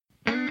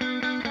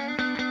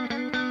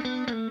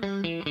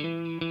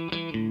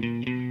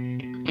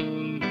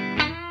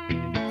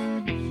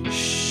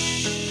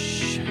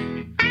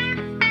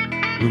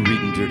We're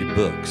reading dirty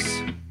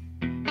books.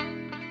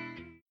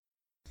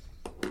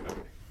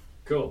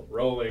 Cool.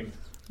 Rolling.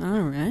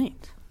 All right.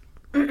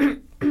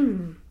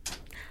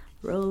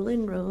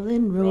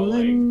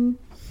 Rolling.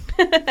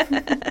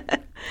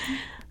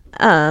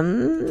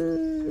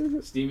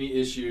 Steamy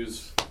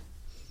issues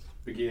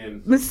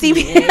begin.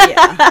 Steamy.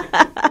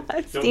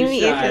 Don't Steamy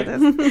be shy.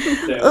 issues.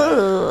 Say that.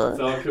 Oh. It's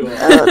all cool.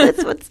 Oh,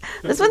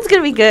 this one's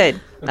gonna be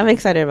good. I'm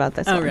excited about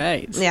this. All one.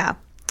 right. Yeah.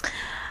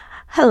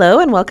 Hello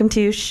and welcome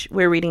to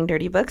We're Reading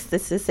Dirty Books.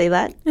 This is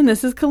Saylat, And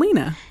this is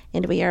Kalina.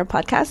 and we are a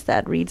podcast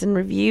that reads and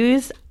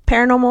reviews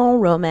paranormal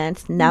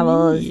romance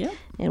novels. Yep.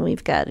 And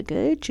we've got a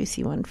good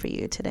juicy one for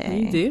you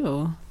today. We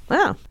do.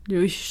 Wow. Do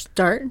we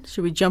start?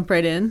 Should we jump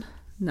right in?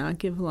 Not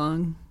give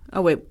long.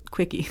 Oh, wait.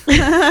 Quickie.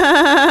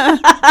 I'm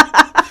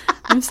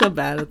so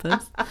bad at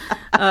this.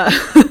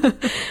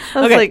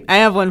 Okay, I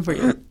have one for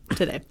you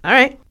today. All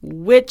right.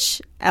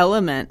 Which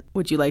element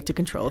would you like to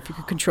control if you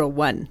could control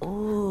one?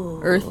 Ooh.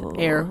 Earth,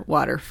 air,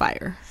 water,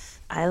 fire.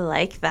 I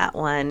like that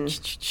one.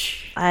 Nice.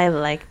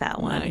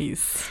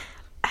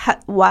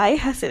 Why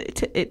has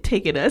it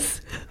taken us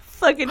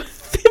fucking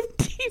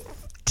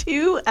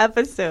 52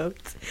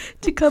 episodes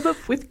to come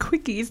up with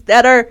quickies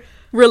that are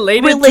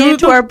Related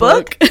to our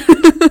book?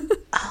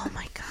 Oh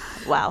my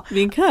god. Wow.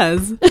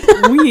 Because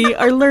we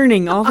are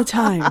learning all the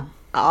time.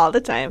 All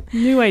the time.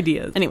 New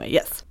ideas. Anyway,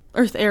 yes.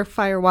 Earth, air,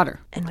 fire, water.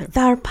 And with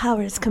our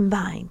powers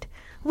combined,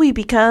 we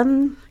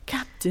become...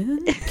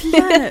 Captain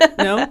Planet.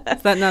 No?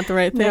 Is that not the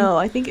right thing? No,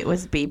 I think it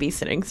was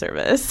babysitting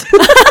service.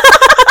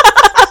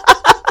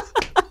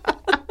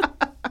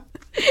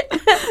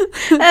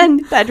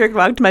 And Patrick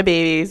rocked my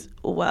babies.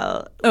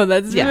 Well, Oh,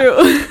 that's Yeah.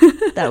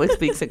 true. that was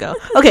weeks ago.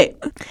 Okay,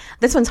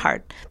 this one's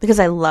hard because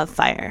I love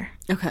fire.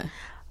 Okay.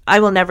 I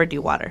will never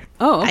do water.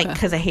 Oh, okay.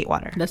 Because I hate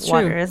water. That's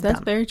water true. is That's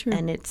dumb. very true.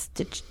 And it's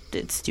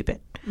stupid.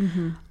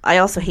 I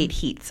also hate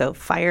heat, so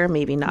fire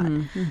maybe not.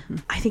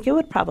 I think it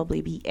would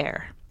probably be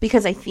air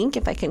because I think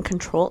if I can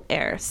control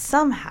air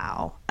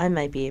somehow, I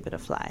might be able to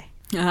fly.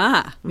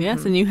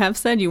 Yes, and you have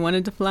said you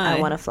wanted to fly. I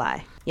want to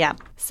fly. Yeah.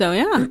 So,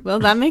 yeah, well,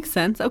 that makes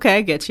sense. Okay,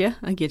 I get you.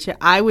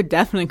 I would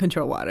definitely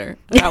control water.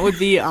 That would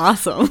be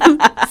awesome.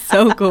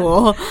 So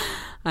cool.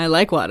 I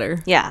like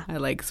water. Yeah. I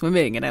like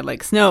swimming, and I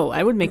like snow.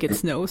 I would make it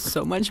snow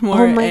so much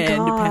more, Oh my and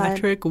God.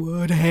 Patrick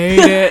would hate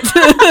it.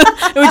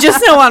 It would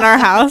just snow on our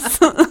house.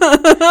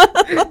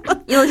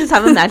 You'll just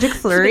have a magic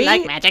flurry.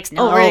 magic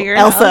snow. over your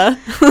Elsa.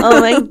 house. Oh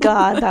my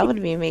god, that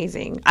would be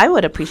amazing. I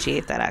would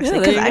appreciate that actually.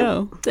 Yeah, there you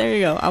go. There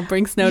you go. I'll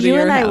bring snow to You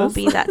your and I house. will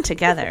be that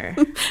together.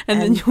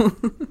 and then you'll...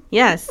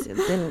 Yes,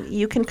 then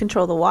you can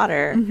control the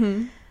water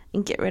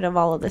and get rid of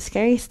all of the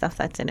scary stuff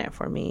that's in it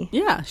for me.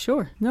 Yeah,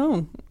 sure.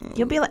 No.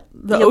 You'll be like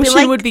The you'll be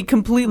ocean like would be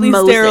completely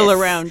Moses. sterile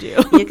around you.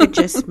 You could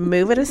just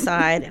move it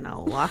aside and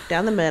I'll walk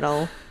down the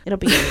middle. It'll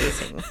be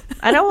amazing.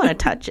 I don't want to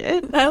touch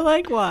it. I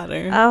like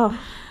water. Oh,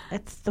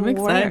 it's the I'm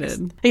worst.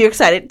 excited. Are you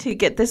excited to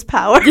get this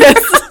power?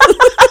 Yes.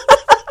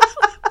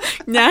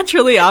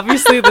 Naturally,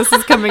 obviously, this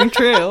is coming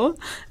true.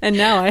 And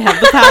now I have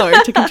the power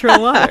to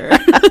control water.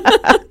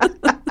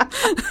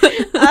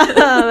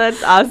 Oh,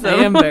 that's awesome.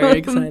 I am very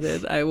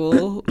excited. I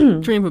will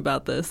dream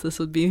about this. This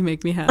would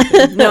make me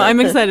happy. No, I'm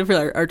excited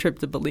for our trip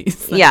to Belize.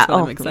 That's Yeah,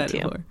 what I'm excited me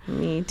too. for.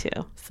 Me too.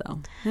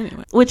 So,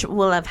 anyway. Which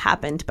will have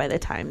happened by the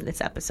time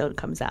this episode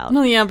comes out.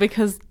 No, yeah,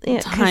 because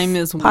Yeah, 'cause time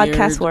is weird.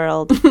 podcast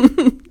world.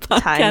 Time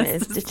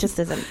Podcast it just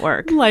doesn't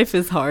work. Life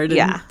is hard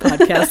Yeah. in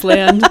podcast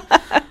land,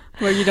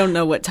 where you don't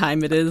know what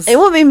time it is. It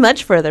won't be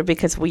much further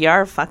because we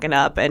are fucking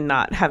up and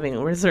not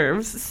having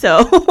reserves.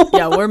 So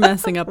Yeah, we're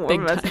messing up we're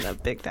big messing time.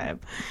 up big time.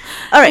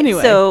 All right,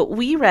 Anyway. so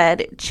we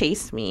read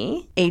Chase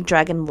Me, a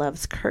Dragon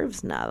Loves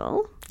Curves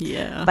novel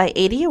Yeah. by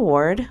A.D.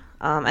 Award,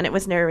 and it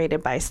was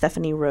narrated by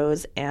Stephanie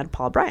Rose and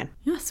Paul Bryan.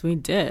 Yes, we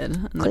did.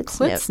 And the Clits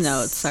Clits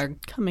notes. notes are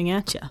coming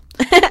at you.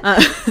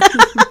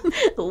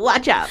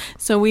 Watch out.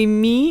 So we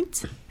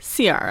meet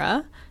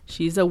Ciara.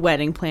 She's a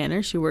wedding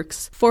planner. She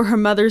works for her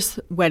mother's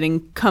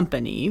wedding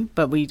company,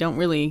 but we don't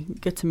really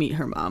get to meet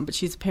her mom, but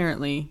she's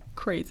apparently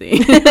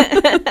crazy.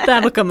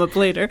 That'll come up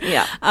later.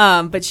 Yeah.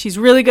 But she's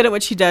really good at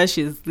what she does.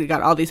 She's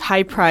got all these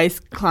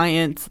high-priced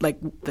clients, like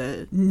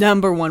the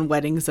 #1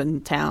 weddings in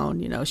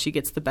town. You know, she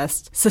gets the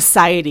best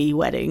society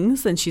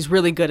weddings, and she's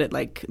really good at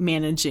like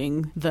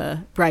managing the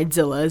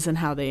bridezillas and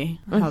how they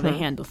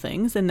handle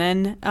things. And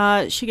then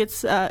she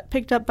gets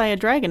picked up by a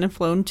dragon and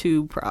flown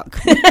to Prague.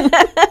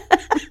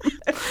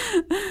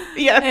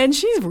 Yeah. And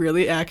she's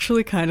really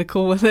actually kind of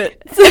cool with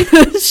it.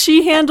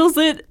 She handles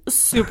it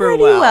super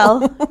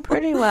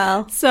Pretty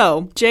well.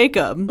 So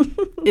Jacob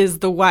is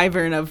the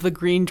wyvern of the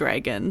green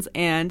dragons,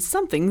 and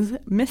something's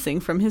missing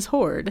from his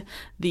hoard.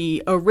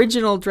 The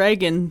original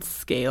dragon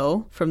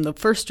scale from the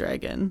first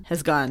dragon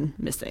has gone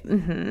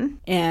missing.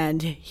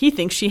 And he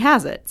thinks she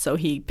has it. So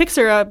he picks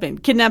her up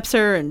and kidnaps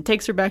her and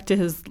takes her back to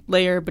his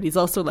lair, but he's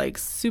also like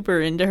super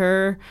into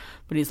her.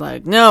 But he's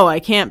like, no, I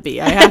can't be.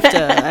 I have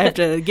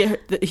to get her.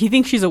 He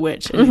thinks she's a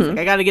witch. And he's like,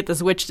 I got to get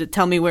this witch to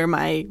tell me where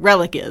my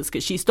relic is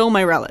because she stole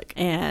my relic.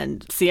 And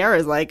And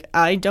Ciara's like,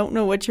 I don't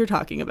know what you're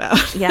talking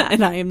about. Yeah.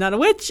 And I am not a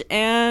witch,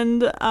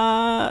 and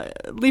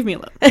leave me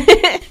alone.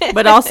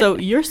 But also,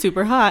 you're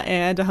super hot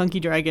and a hunky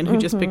dragon who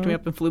just picked me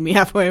up and flew me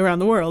halfway around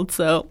the world.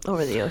 So,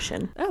 Over the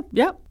ocean. oh,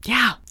 yeah.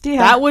 Yeah.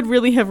 That would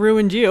really have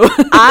ruined you.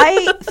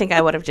 I think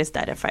I would have just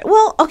died of fright.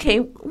 Well, okay,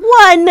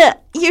 one,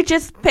 you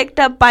just picked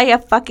up by a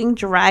fucking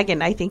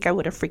dragon. I think I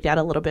would have freaked out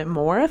a little bit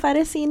more if I'd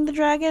have seen the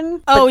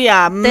dragon. Oh,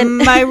 yeah.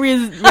 My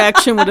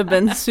reaction would have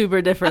been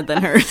super different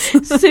than hers.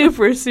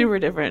 Super, super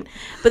different.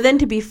 But then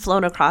to be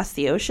flown across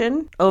the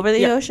ocean, over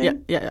the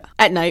ocean. Yeah.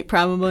 At night,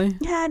 probably.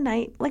 Yeah, at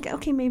night. Like,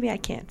 okay, maybe I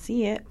can't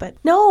see it, but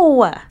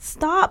no,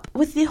 stop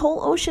with the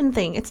whole ocean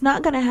thing. It's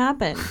not going to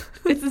happen.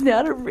 It's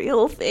not a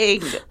real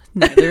thing.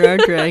 Neither are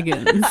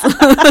dragons.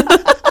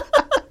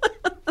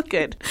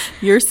 Good.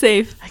 You're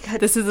safe. got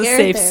This is a scared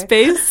safe there.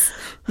 space.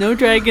 No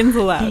dragons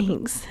allowed.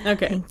 Thanks.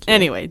 Okay. Thank you.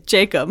 Anyway,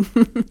 Jacob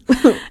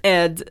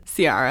and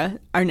Ciara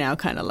are now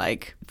kind of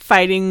like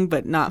fighting,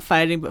 but not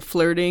fighting, but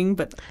flirting,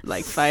 but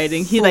like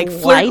fighting. He like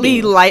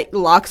flirtily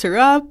locks her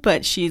up,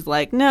 but she's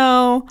like,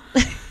 no.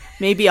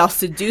 Maybe I'll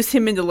seduce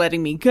him into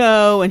letting me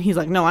go. And he's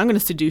like, no, I'm going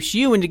to seduce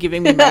you into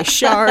giving me my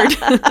shard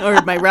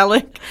or my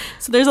relic.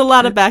 So there's a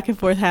lot of back and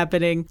forth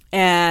happening.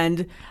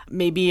 And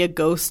maybe a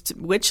ghost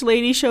witch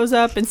lady shows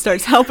up and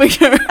starts helping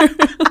her.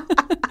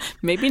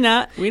 Maybe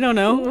not. We don't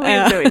know. I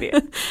have no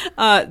idea.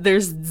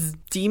 There's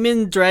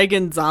demon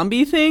dragon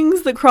zombie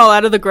things that crawl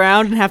out of the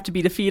ground and have to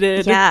be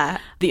defeated. Yeah.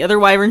 The other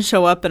wyverns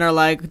show up and are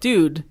like,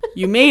 dude,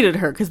 you mated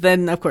her. Because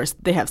then, of course,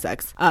 they have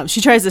sex.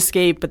 She tries to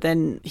escape, but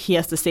then he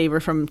has to save her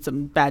from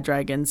some bad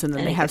dragons. And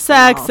then they it have gets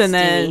sex. all And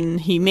then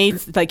he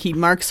mates, like he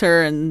marks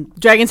her. And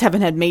dragons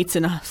haven't had mates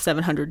in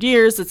 700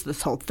 years. It's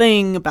this whole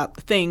thing about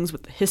the things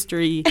with the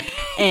history.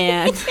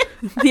 And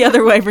the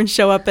other wyverns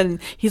show up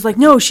and he's like,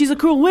 no, she's a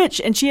cruel witch.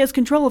 And she has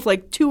control of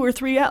like 2 or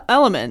 3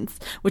 elements,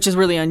 which is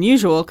really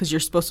unusual because you're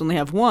supposed to only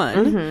have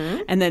one.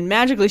 And then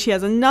magically she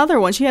has another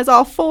one. She has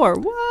all 4.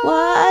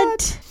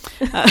 What?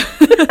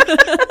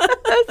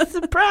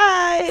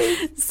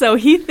 Surprise! So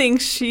he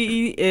thinks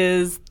she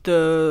is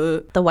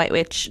the White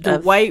Witch.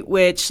 white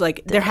witch.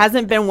 Like there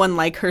hasn't been one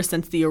like her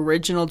since the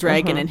original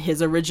dragon and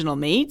his original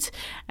mate,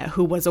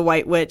 who was a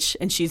white witch,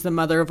 and she's the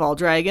mother of all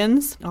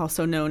dragons,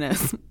 also known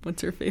as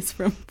what's her face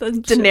from the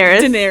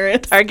Daenerys.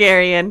 Daenerys.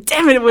 Targaryen.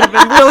 Damn it! It would have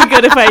been really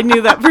good if I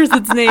knew that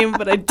person's name,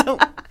 but I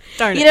don't.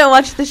 Darn it! You don't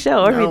watch the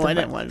show or read No, the I book.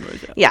 didn't want to.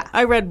 Show. Yeah.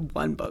 I read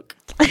one book.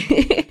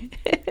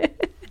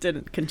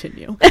 Didn't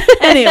continue.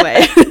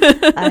 Anyway.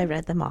 I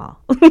read them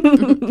all.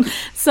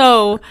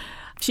 So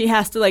she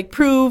has to like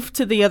prove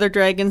to the other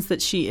dragons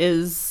that she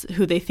is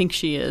who they think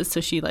she is.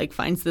 So she like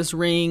finds this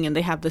ring and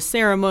they have this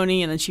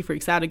ceremony, and then she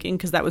freaks out again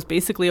because that was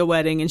basically a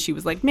wedding. And she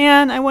was like,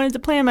 man, I wanted to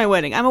plan my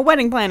wedding. I'm a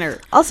wedding planner.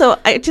 Also,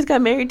 I just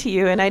got married to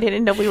you and I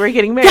didn't know we were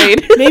getting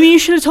married. Maybe you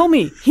should have told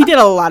me. He did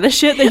a lot of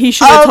shit that he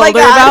should have Oh my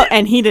told her God. about,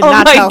 and he did Oh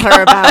not my tell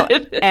her about.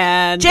 God.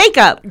 And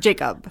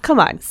Jacob. Come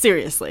on.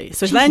 Seriously.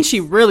 So then she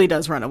really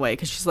does run away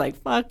because she's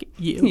like, fuck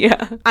you.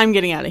 Yeah. I'm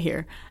getting out of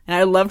here. And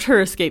I loved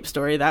her escape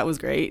story. That was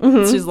great.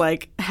 She's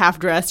like half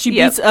dressed. She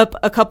beats up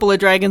a couple of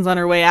dragons on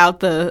her way out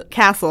the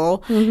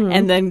castle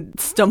and then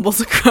stumbles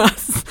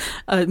across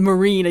a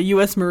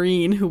U.S.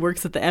 Marine who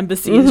works at the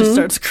embassy and just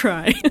starts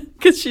crying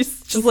because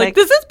she's just like,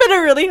 this has been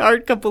a really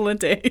hard couple of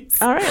days.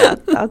 All right.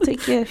 I'll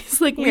take you. It's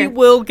like, Here. we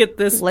will get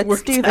this Let's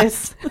worked do out.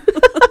 this.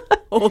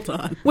 Hold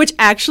on. Which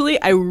actually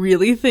I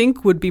really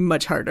think would be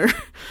much harder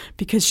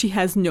because she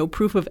has no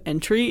proof of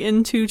entry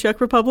into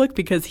Czech Republic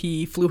because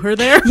he flew her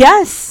there.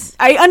 Yes.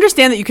 I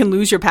understand that you can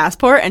lose your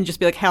passport and just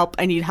be like, help,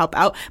 I need help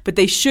out. But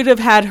they should have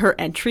had her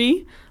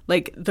entry,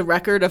 like the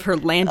record of her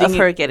landing. Of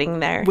her getting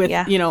there. With,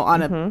 yeah.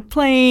 On a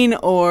plane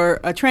or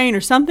a train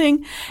or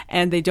something.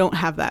 And they don't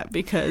have that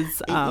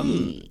because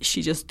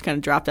she just kind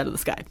of dropped out of the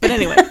sky. But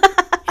anyway.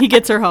 He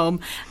gets her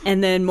home,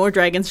 and then more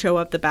dragons show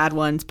up, the bad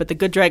ones, but the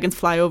good dragons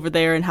fly over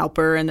there and help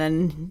her, and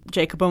then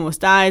Jacob almost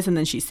dies, and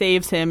then she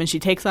saves him, and she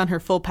takes on her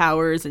full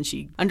powers, and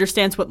she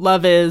understands what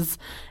love is,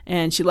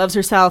 and she loves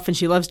herself, and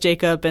she loves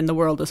Jacob, and the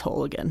world is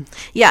whole again.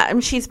 Yeah, I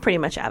mean, she's pretty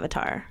much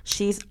Avatar.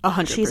 She's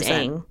 100%. She's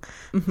Aang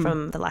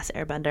from The Last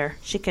Airbender.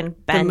 She can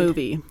bend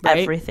movie, right?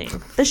 everything.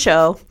 The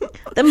show.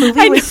 The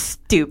movie was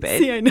stupid.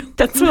 See, I know.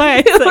 That's why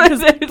I said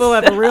because people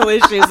have real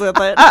issues with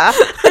it.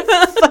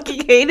 I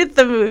fucking hated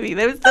the movie.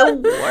 That was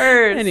the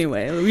worst.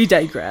 Anyway, we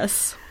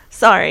digress.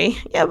 Sorry.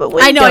 Yeah, but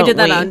I know I did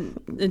that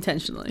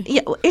unintentionally.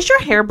 Yeah, is your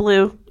hair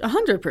blue?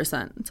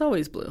 100%. It's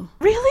always blue.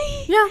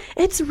 Really? Yeah.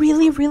 It's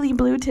really, really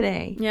blue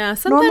today. Yeah,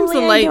 sometimes Normally,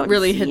 the I light don't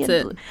really see hits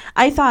it. blue.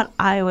 I thought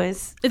I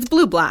was It's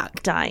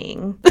blue-black.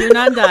 dying. You're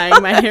not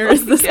dying. My hair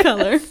is this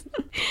color.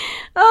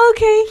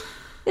 Okay.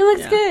 It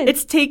looks good.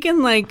 It's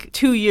taken like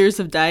 2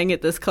 years of dyeing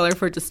it this color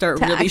for it to start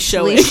really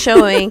actually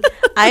showing.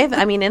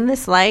 I mean, in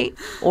this light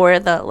or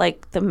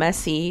the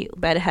messy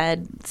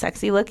bedhead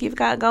sexy look you've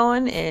got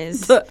going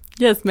is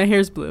Yes, my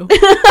hair's blue.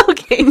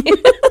 okay.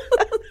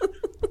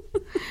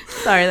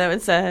 Sorry, that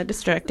was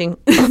distracting.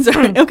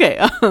 Sorry.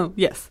 Okay.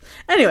 Yes.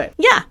 Anyway.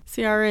 Yeah.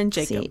 Ciara and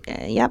Jacob.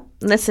 See, yep.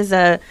 This is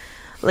a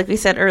like we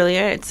said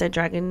earlier, it's a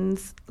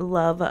Dragons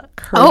Love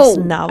curse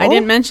novel. I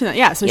didn't mention that.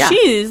 Yeah, so Yeah.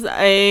 she's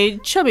a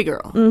chubby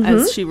girl,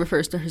 as she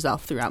refers to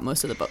herself throughout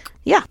most of the book.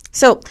 Yeah.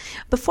 So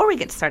before we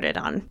get started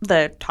on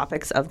the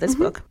topics of this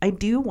book, I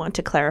do want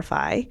to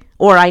clarify,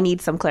 or I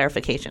need some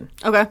clarification.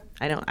 Okay.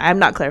 I'm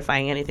not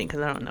clarifying anything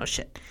because I don't know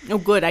shit. Oh,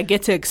 good. I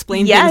get to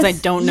explain Yes, things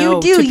I don't you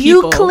know do. to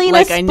You, people. Kalina,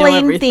 like I know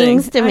explain everything.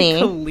 things to me.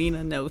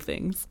 Kalina know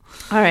things.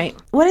 All right.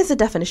 What is the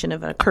definition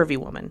of a curvy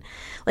woman?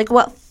 Like,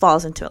 what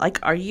falls into it? Like,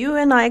 are you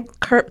and I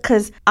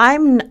because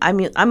I'm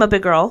a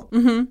big girl,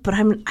 but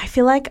I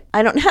feel like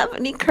I don't have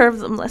any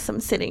curves unless I'm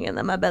sitting and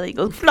then my belly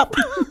goes flop.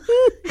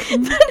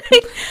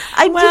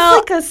 I'm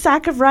just like a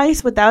sack of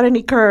rice without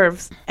any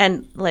curves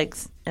and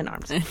legs and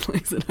arms.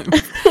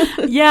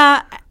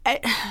 Yeah,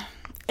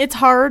 it's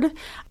hard.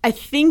 I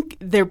think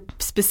they're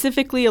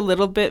specifically a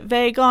little bit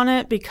vague on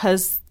it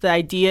because the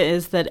idea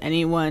is that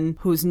anyone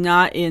who's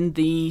not in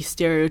the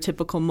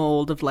stereotypical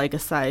mold of like a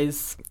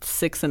size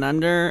 6 and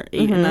under,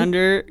 8 and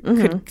under,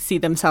 could see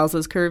themselves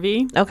as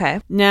curvy. Okay.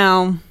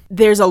 Now,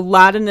 there's a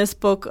lot in this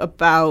book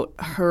about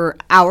her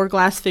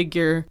hourglass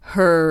figure,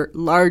 her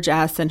large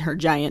ass, and her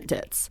giant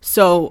tits.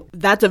 So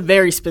that's a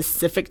very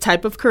specific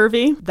type of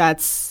curvy.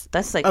 That's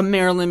like a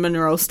Marilyn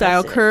Monroe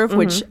style curve,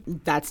 which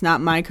that's not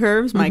my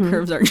curves. My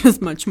curves are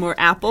just much more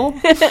apple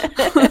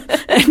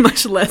and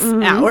much less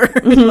hour.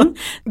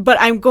 But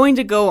I'm going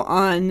to go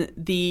on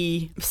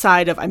the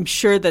side of I'm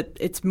sure that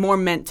it's more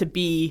meant to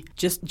be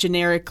just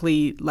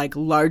generically like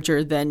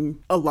larger than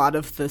a lot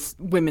of the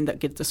women that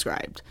get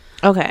described.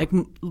 Okay. Like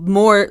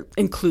more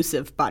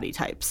inclusive body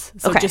types.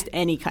 So Okay. just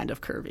any kind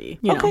of curvy,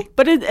 you know. Okay.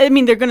 But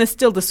they're going to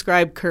still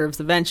describe curves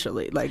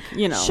eventually, like,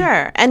 you know.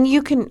 Sure. And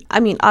you can,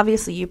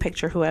 obviously you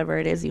picture whoever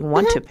it is you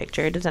want to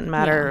picture. It doesn't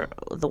matter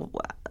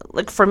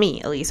like for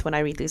me, at least when I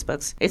read these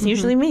books, it's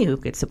usually me who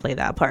gets to play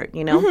that part,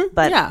 you know?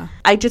 But Yeah.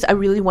 I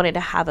really wanted to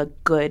have a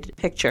good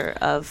picture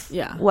of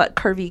what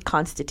curvy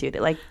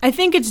constituted. Like, I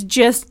think it's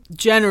just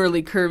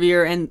generally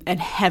curvier and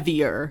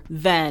heavier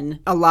than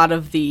a lot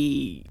of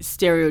the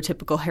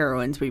stereotypical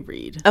heroines we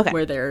read,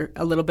 where they're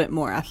a little bit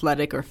more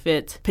athletic or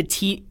fit.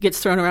 Petite gets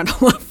thrown around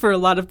a lot for a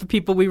lot of the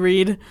people we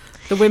read.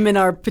 The women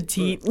are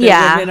petite. The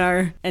women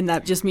are, and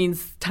that just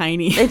means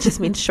tiny. it just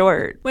means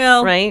short.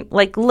 Well, right?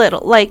 Like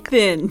little, like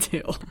thin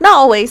too. not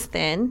always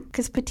thin,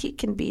 because petite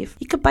can be,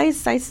 you could buy a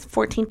size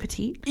 14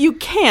 petite. You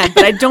can,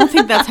 but I don't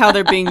think that's how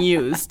they're being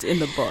used in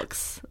the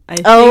books. I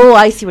think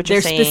I see what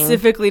you're they're saying.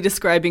 specifically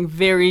describing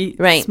very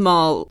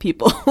small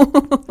people.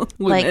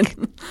 Women.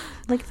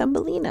 Like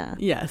Thumbelina.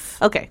 Yes.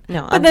 Okay.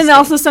 No. But then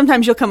also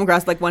sometimes you'll come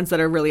across like ones that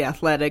are really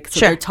athletic, so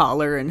they're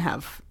taller and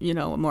have, you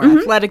know, a more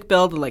athletic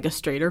build, like a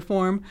straighter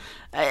form.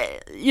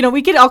 You know,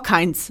 we get all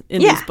kinds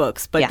in these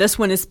books, but this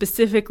one is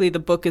specifically, the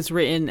book is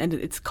written and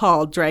it's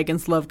called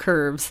Dragons Love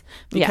Curves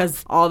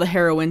because all the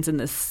heroines in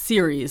this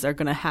series are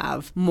going to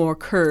have more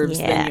curves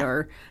than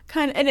your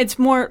and it's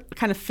more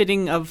kind of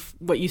fitting of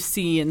what you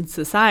see in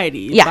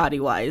society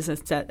body-wise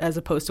as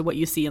opposed to what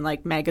you see in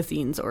like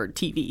magazines or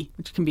TV,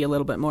 which can be a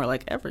little bit more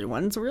like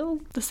everyone's real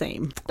the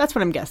same. That's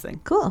what I'm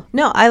guessing. Cool.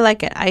 No, I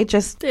like it. I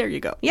just... There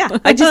you go. Yeah.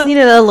 I just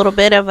needed a little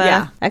bit of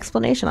a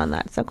explanation on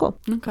that. So cool.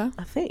 Okay.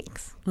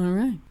 Thanks. All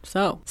right.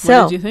 So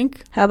what did you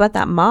think? How about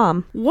that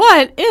mom?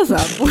 What is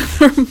up with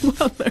her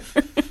mother?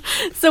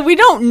 So we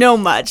don't know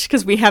much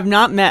because we have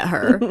not met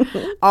her.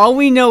 All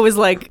we know is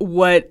like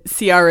what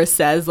Ciara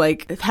says,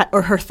 like,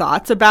 or her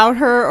thoughts about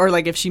her, or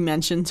like if she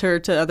mentions her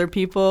to other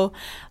people.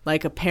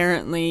 Like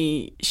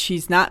apparently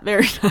she's not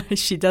very nice.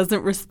 She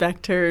doesn't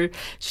respect her.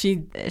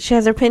 She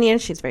has her opinion.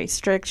 She's very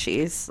strict.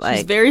 She's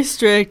very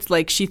strict.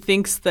 Like she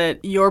thinks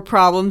that your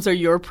problems are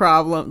your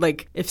problem.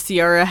 Like if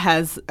Ciara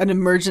has an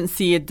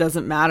emergency, it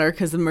doesn't matter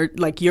because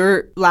like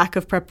your lack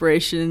of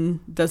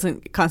preparation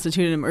doesn't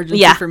constitute an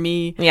emergency for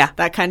me. Yeah.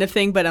 That kind of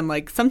thing. But I'm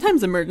like,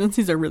 sometimes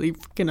emergencies are really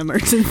freaking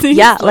emergencies.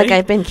 Yeah. Like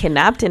I've been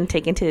kidnapped and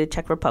taken to the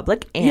Czech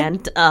Republic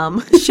and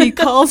she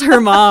calls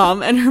her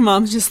mom and her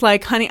mom's just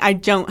like, honey, I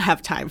don't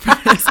have time for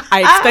this.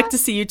 I expect to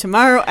see you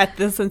tomorrow at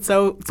this and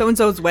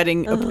so-and-so's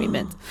wedding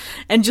appointment.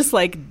 And just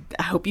like,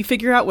 I hope you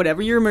figure out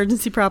whatever your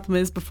emergency problem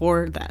is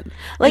before then.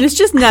 Like, and it's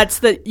just nuts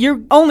that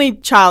your only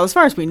child, as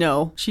far as we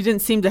know, she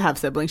didn't seem to have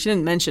siblings. She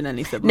didn't mention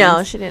any siblings.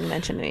 No, she didn't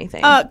mention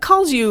anything.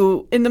 Calls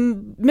you in the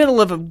middle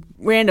of a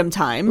random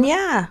time.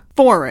 Yeah.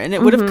 Foreign.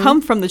 It would have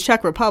come from the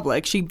Czech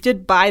Republic. She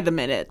did buy the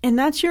minute. And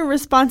that's your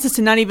response, is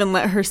to not even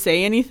let her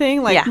say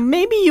anything. Like,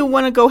 maybe you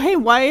want to go, hey,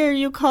 why are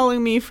you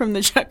calling me from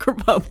the Czech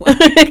Republic?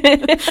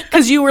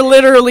 Because you were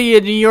literally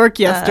in New York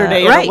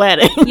yesterday at a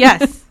wedding.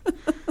 Yes.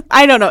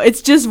 I don't know.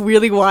 It's just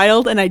really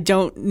wild, and I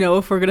don't know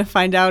if we're going to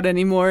find out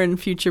any more in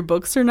future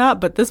books or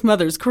not, but this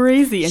mother's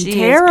crazy and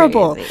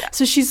terrible. Crazy, yeah.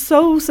 So she's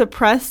so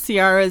suppressed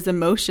Ciara's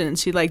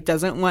emotions. She, like,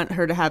 doesn't want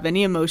her to have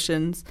any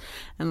emotions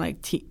and,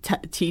 like,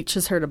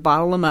 teaches her to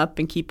bottle them up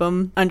and keep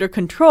them under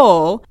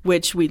control,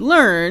 which we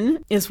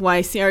learn is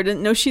why Ciara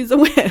didn't know she's a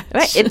witch.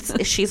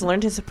 Right. She's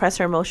learned to suppress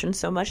her emotions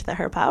so much that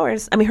her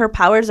powers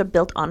are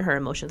built on her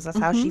emotions. That's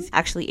how she's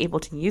actually able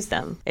to use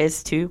them,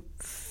 is to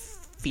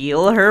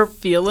feel her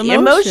Feel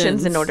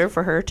emotions in order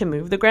for her to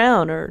move the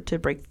ground or to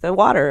break the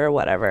water or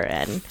whatever,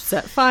 and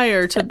Set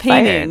fire to Set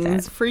fire to-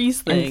 paintings,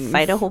 freeze things, and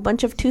fight a whole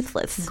bunch of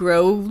Toothless.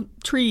 grow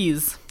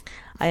trees.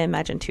 I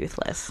imagine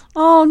Toothless.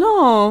 Oh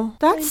no,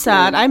 that's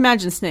sad. I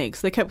imagine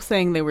snakes. They kept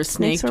saying they were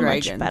snake Snakes are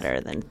dragons. much better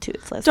than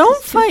Toothless. Don't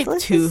 'cause fight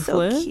Toothless.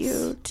 Toothless. Is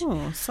so cute.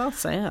 Oh, so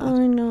sad.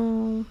 I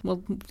know.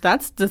 Well,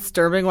 that's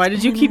disturbing. Why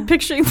did you keep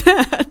picturing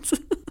that?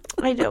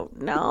 I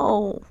don't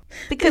know.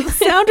 Because It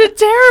sounded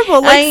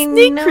terrible. Like I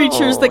snake know.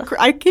 creatures.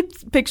 I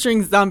kept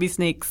picturing zombie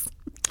snakes.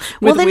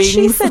 well, With then wings.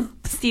 she said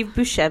Steve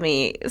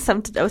Buscemi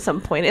at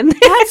some point in there.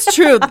 That's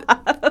true.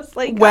 I was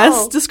like, Wes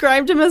oh.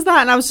 described him as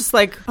that, and I was just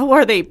like, "Oh,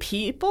 are they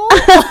people?"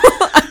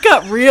 I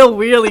got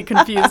really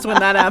confused when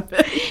that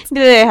happened Do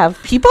they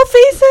have people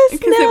faces?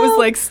 because it was No.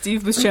 like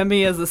Steve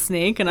Buscemi as a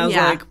snake, and I was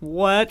Yeah. like,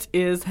 "What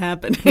is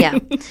happening?" Yeah.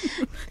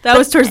 That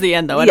was towards the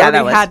end, though. I Yeah, that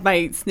already was. had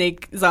my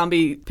snake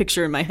zombie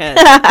picture in my head.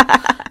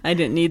 I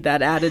didn't need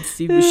that added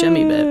Steve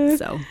Buscemi bit.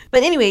 So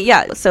But anyway,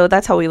 yeah. So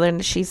that's how we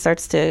learned. She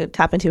starts to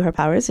tap into her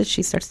powers as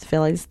she starts to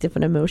feel these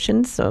different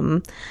emotions.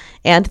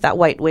 And that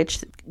white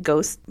witch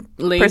ghost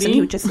Lady. person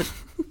who just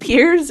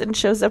appears and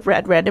shows up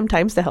at random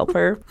times to help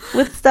her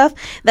with stuff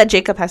that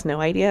Jacob has no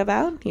idea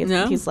about.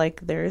 No. He's like,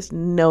 there's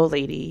no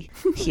lady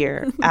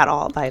here at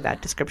all by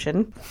that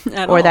description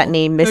at or all. that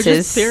name, No, just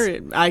Mrs.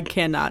 period. I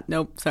cannot.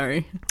 Nope.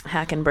 Sorry.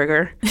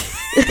 Hackenberger.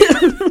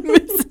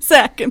 Mrs.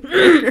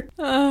 Hackenberger.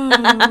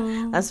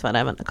 Oh. That's what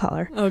I'm going to call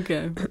her.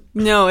 Okay.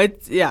 No,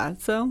 it's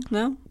So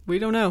no, we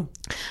don't know.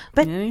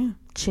 But Yeah.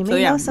 she may So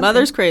yeah, know something.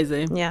 mother's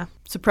crazy. Yeah.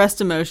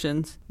 Suppressed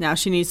emotions. Now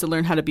she needs to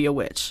learn how to be a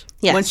witch.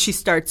 Yes. Once she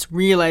starts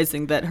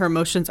realizing that her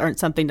emotions aren't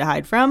something to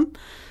hide from.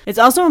 It's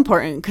also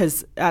important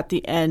because at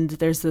the end,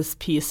 there's this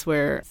piece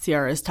where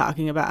Ciara is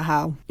talking about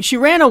how she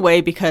ran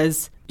away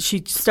because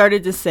she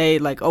started to say,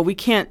 like, oh,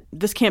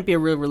 this can't be a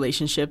real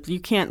relationship. You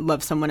can't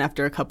love someone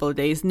after a couple of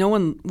days. No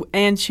one,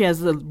 and she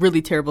has a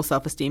really terrible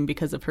self-esteem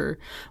because of her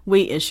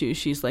weight issues.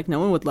 She's like, no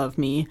one would love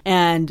me.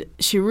 And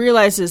she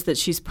realizes that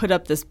she's put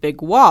up this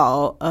big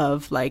wall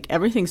of, like,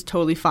 everything's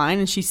totally fine.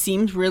 And she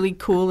seems really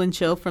cool and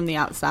chill from the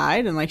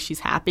outside and, like, she's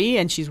happy.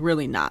 And she's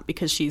really not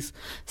because she's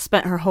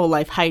spent her whole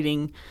life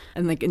hiding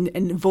and, like, and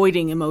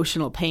avoiding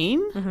emotional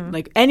pain,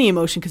 like any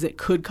emotion, because it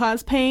could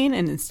cause pain.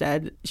 And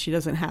instead, she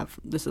doesn't have,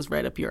 this is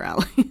right up your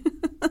alley.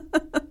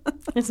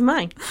 It's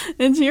mine.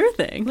 It's your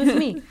thing. It's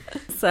me.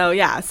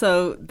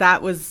 So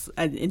that was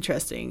an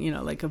interesting,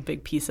 like a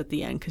big piece at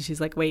the end because she's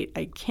like, wait,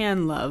 I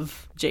can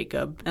love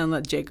Jacob and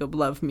let Jacob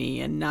love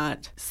me and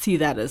not see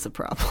that as a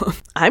problem.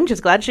 I'm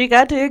just glad she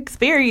got to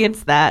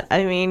experience that.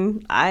 I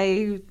mean,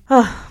 I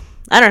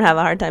don't have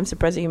a hard time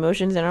suppressing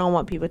emotions, and I don't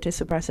want people to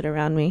suppress it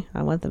around me.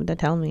 I want them to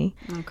tell me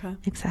Okay.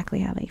 exactly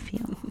how they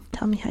feel.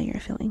 Tell me how you're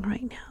feeling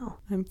right now.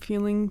 I'm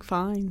feeling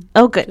fine.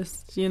 Oh, good.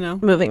 Just,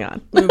 Moving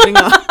on. moving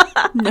on.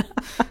 No,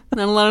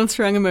 not a lot of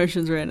strong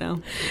emotions right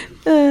now.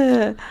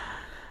 So,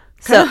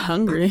 So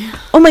hungry.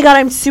 oh my God,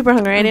 I'm super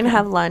hungry. I didn't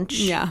have lunch.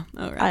 Yeah.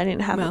 All right. I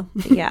didn't have Well.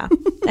 yeah.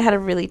 I had a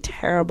really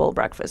terrible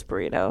breakfast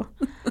burrito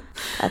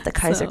at the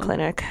Kaiser So-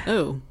 Clinic.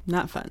 Oh,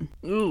 not fun.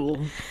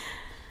 Ooh.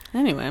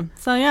 Anyway,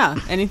 so yeah,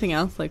 anything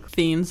else like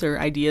themes or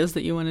ideas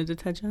that you wanted to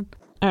touch on?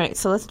 All right,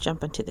 so let's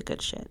jump into the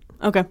good shit.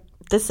 Okay.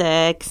 The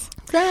sex.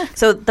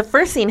 So the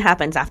first scene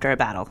happens after a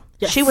battle.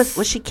 Yes. She was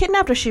she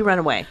kidnapped or she run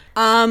away?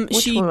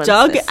 She one was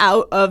dug this?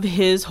 out of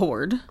his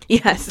hoard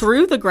Yes.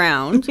 through the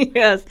ground.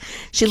 Yes.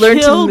 She learned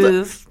to Killed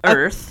move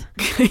earth.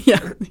 yeah.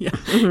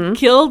 Mm-hmm.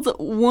 Killed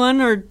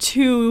one or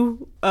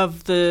two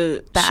of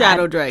the Bad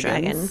shadow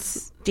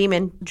dragons.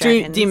 Demon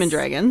dragons. Demon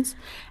dragons.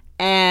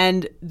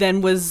 And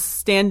then was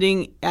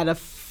standing at a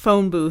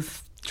phone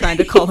booth trying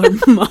to call her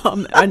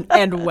mom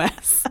and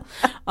Wes.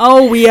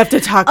 Oh, we have to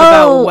talk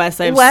about Wes.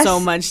 I have Wes- so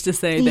much to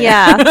say there.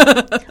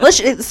 Yeah.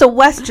 So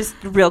Wes, just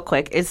real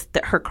quick, is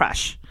her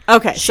crush.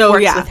 Okay, so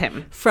works yeah, with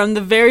him. from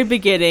the very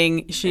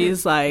beginning,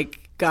 she's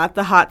like got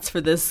the hots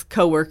for this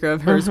coworker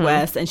of hers,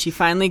 Wes, and she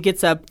finally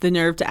gets up the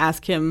nerve to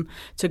ask him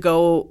to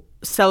go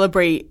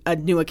celebrate a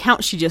new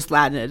account she just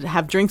landed,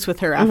 have drinks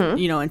with her after,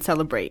 and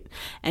celebrate.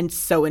 And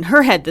so in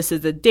her head, this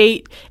is a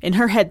date. In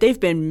her head, they've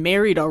been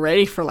married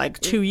already for like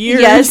 2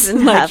 years. Yes,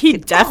 and like have he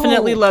kids.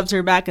 definitely Oh. loves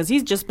her back because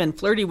he's just been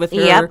flirty with her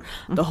Yep.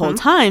 the whole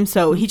time.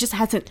 So he just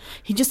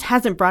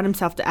hasn't brought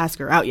himself to ask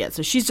her out yet.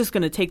 So she's just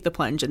going to take the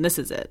plunge, and this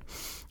is it.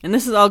 And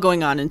this is all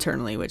going on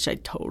internally, which I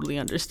totally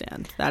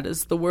understand. That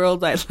is the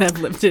world I have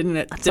lived in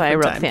at That's why I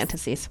different wrote times.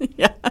 fantasies.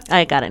 Yeah.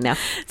 I got it now.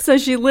 So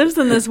she lives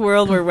in this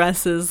world where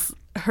Wes is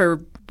her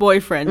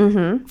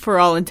boyfriend for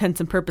all intents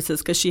and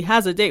purposes because she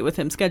has a date with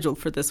him scheduled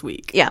for this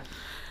week. Yeah.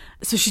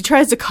 So she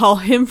tries to call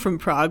him from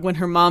Prague when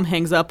her mom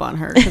hangs up on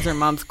her because her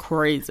mom's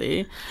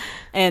crazy.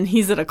 And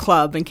he's at a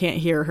club and can't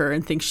hear her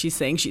and thinks she's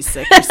saying she's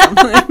sick or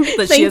something.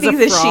 That she has a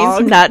Thinks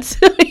frog. that she's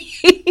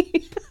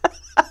nuts.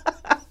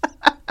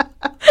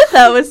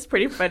 That was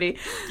pretty funny.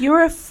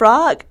 You're a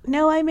frog.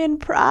 No, I'm in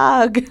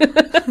Prague.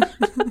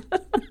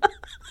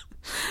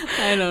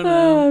 I don't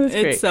Oh, know. that's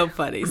It's great. so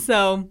funny.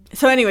 So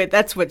anyway,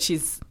 that's what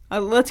she's.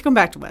 Let's come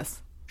back to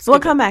Wes. We'll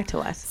come back to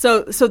us.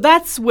 So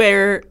that's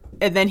where,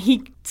 and then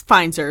he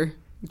finds her.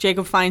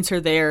 Jacob finds her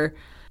there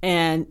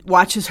and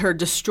watches her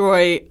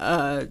destroy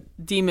a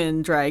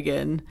demon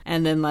dragon,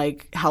 and then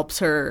like helps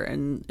her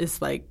and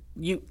is like,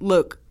 "You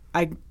look,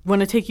 I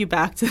want to take you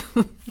back to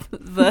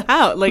the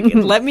house. Like,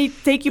 let me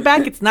take you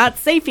back. It's not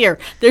safe here.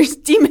 There's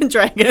demon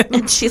dragon."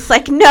 And she's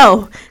like,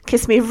 "No,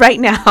 kiss me right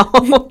now."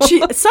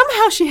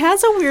 Somehow she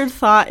has a weird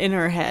thought in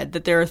her head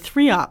that there are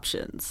 3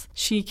 options.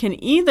 She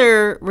can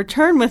either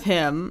return with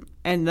him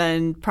and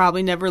then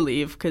probably never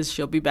leave because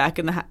she'll be back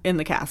in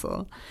the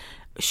castle.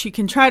 She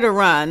can try to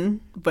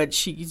run, but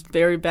she's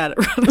very bad at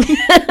running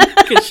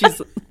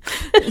because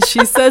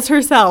she says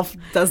herself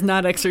does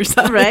not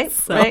exercise. Right,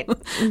 so right.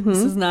 This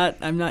is not.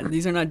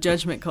 These are not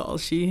judgment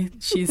calls. She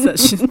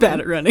says she's bad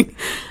at running,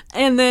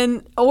 and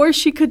then or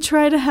she could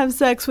try to have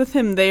sex with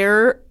him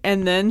there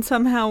and then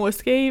somehow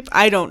escape.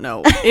 I don't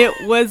know.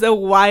 It was a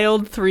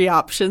wild 3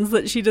 options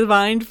that she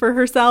divined for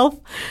herself,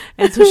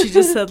 and so she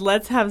just said,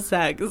 "Let's have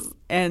sex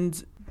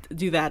and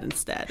do that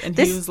instead." And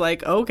he was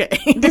like, "Okay."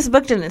 This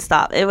book didn't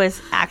stop. It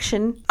was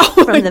action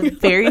from the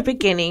very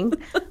beginning,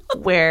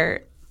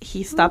 where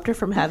he stopped her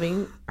from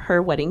having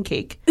her wedding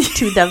cake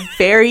to the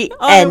very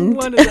end.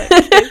 What is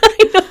that?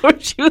 I know, where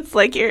she was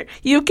like, "Here,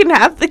 you can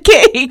have the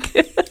cake."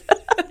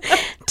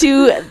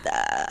 To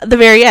the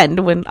very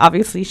end, when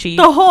obviously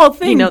the whole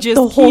thing just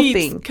the whole keeps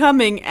thing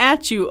coming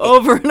at you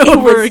over and it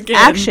over was again.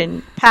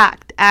 action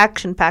packed,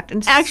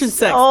 and Action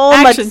sex. so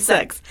Action much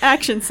sex.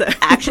 Action sex.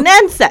 action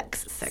and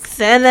sex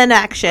and then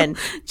action.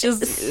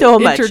 Just so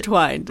much.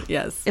 intertwined.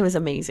 Yes. It was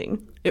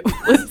amazing. It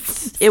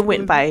was. It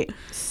went by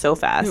so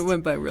fast. It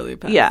went by really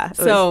fast. Yeah.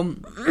 So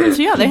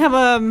yeah, they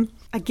have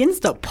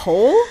against a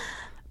pole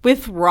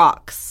with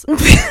rocks.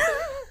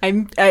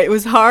 It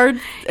was hard.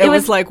 It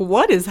was like,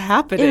 what is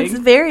happening? It's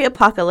very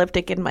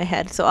apocalyptic in my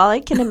head. So all I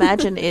can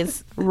imagine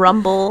is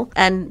rumble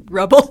and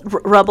Rubble.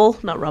 rubble,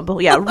 not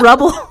rumble. Yeah,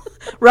 rubble,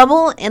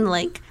 rubble and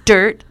like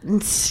dirt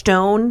and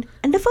stone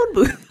and a phone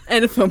booth.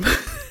 And a phone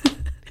booth.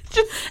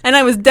 And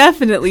I was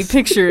definitely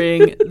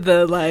picturing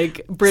the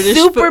like British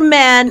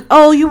Superman.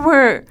 Oh, you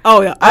were.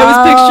 Oh yeah, I was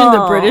picturing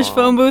the British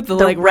phone booth, the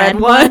like red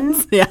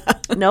ones. Yeah.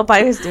 Nope,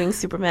 I was doing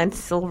Superman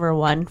silver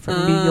one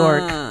from New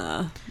York.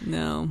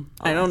 No,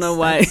 I don't know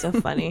why. That's so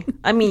funny.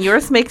 I mean,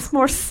 yours makes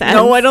more sense.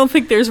 No, I don't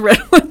think there's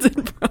red ones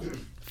in Prague.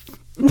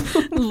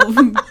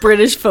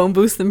 British phone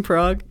booths in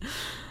Prague.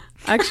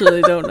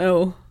 Actually, I don't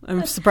know.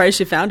 I'm surprised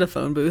she found a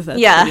phone booth.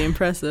 That's pretty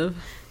impressive.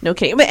 No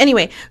kidding. But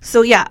anyway,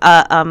 so yeah,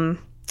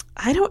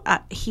 I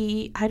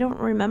don't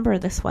remember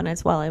this one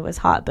as well. It was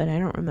hot, but I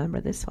don't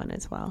remember this one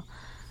as well.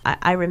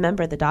 I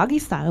remember the doggy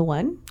style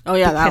one. Oh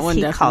yeah, that one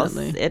he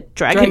definitely. calls it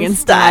dragon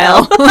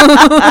style.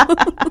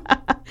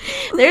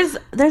 There's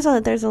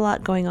a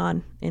lot going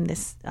on in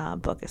this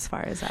book as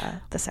far as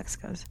the sex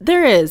goes.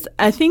 There is.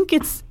 I think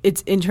it's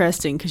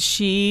interesting because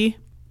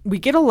we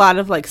get a lot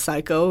of like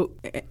psycho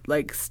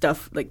like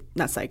stuff, like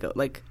not psycho,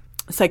 like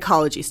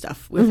psychology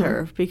stuff with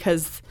her,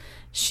 because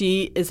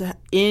she is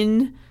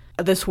in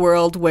this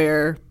world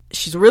where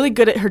she's really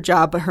good at her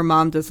job, but her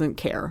mom doesn't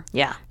care.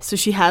 Yeah. So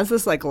she has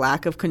this like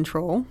lack of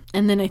control.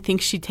 And then I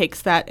think she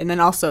takes that, and then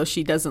also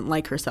she doesn't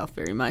like herself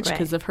very much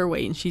because of her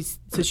weight. And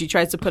so she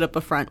tries to put up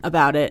a front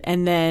about it.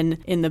 And then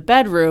in the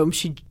bedroom,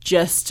 she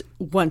just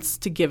wants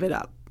to give it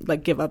up.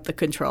 Like give up the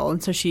control.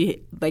 And so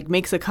she like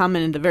makes a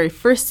comment in the very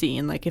first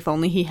scene, like if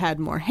only he had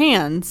more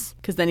hands,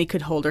 because then he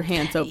could hold her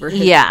hands over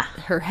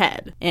her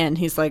head. And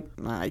he's like,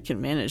 I can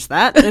manage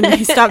that. And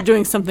he stopped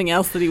doing something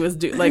else that he was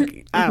doing,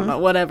 like I don't know,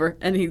 whatever.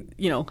 And he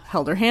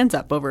held her hands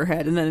up over her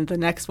head. And then the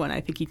next one,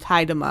 I think he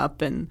tied him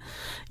up, and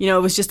it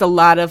was just a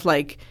lot of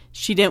like,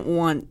 she didn't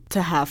want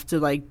to have to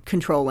like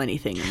control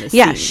anything in this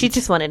scene. She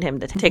just wanted him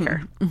to take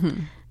her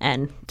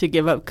and to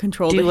give up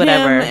control do to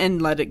whatever him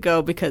and let it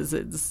go, because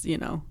it's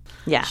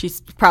Yeah. She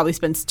probably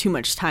spends too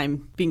much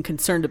time being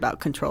concerned about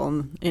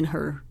control in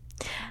her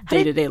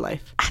day-to-day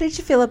life. How did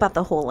you feel about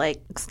the whole,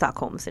 like,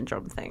 Stockholm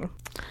Syndrome thing?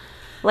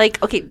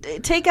 Like, okay,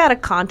 take out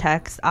of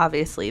context,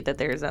 obviously, that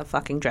there's a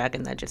fucking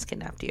dragon that just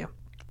kidnapped you.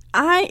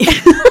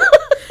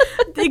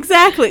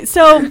 Exactly.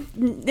 So,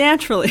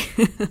 naturally...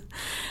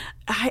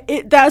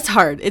 that's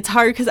hard. It's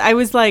hard because I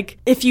was like,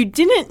 if you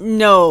didn't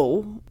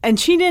know, and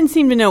she didn't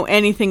seem to know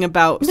anything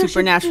about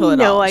supernatural at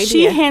all. No idea.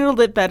 She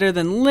handled it better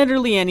than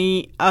literally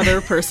any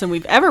other person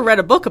we've ever read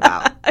a book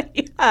about.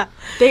 Yeah.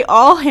 They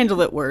all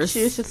handled it worse.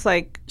 She was just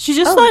like... She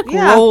just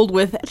rolled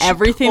with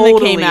everything that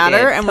came at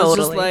her and was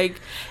just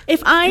like,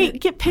 if I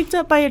get picked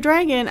up by a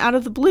dragon out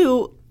of the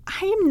blue,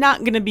 I am not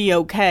going to be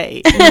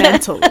okay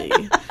mentally.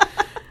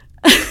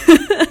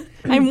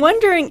 I'm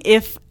wondering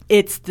if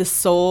it's the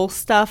soul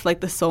stuff,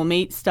 like the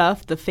soulmate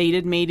stuff, the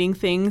fated mating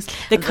things,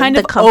 that kind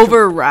of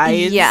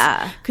overrides.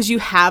 Yeah. Because you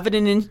have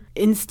an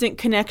instant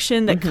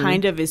connection that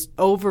kind of is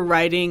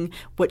overriding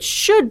what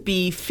should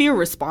be fear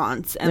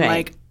response and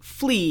like,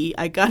 flee,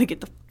 I got to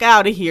get the fuck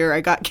out of here.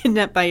 I got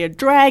kidnapped by a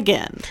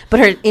dragon. But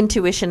her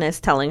intuition is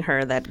telling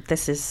her that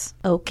this is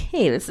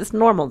okay. This is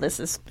normal. This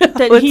is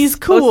that he's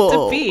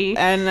cool to be.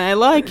 And I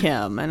like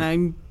him and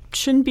I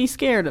shouldn't be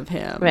scared of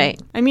him.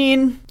 Right. I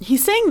mean,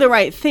 he's saying the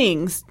right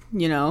things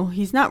You know,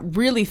 he's not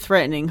really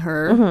threatening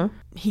her. Mm-hmm.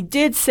 He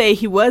did say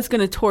he was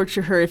going to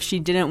torture her if she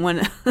didn't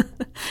want to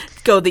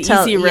go the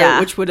easy route,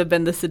 which would have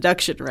been the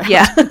seduction route.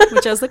 Yeah.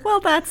 Which I was like, well,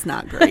 that's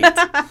not great.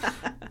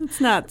 It's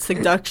not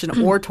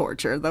seduction or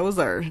torture. Those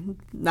are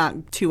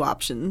not two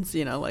options,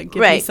 you know, like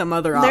give me some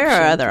other option. There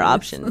are other please.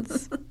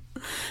 options.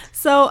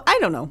 So, I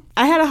don't know.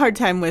 I had a hard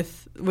time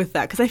with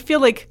that because I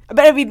feel like, but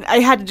I mean, I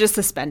had to just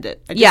suspend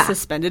it. I just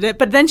suspended it.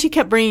 But then she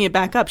kept bringing it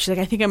back up. She's like,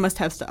 I think I must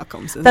have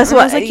Stockholm syndrome. That's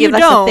what, I was like,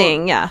 that's the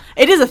thing, yeah.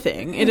 It is a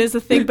thing. It is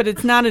a thing, but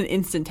it's not an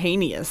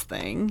instantaneous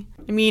thing.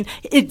 I mean,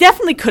 it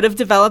definitely could have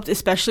developed,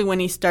 especially when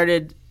he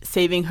started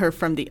saving her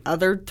from the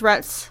other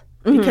threats.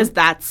 Because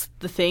that's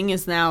the thing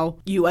is now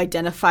you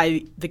identify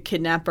the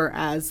kidnapper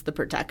as the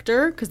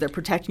protector because they're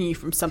protecting you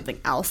from something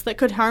else that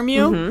could harm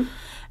you.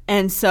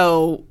 And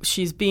so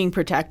she's being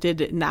protected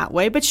in that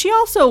way. But she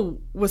also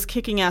was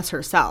kicking ass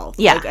herself.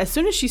 Yeah. Like, as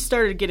soon as she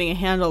started getting a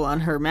handle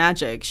on her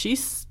magic, she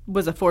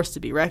was a force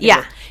to be reckoned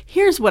with.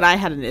 Here's what I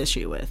had an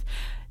issue with.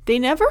 They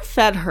never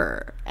fed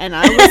her. And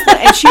I was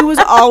and she was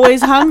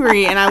always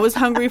hungry. And I was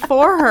hungry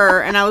for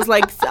her. And I was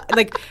like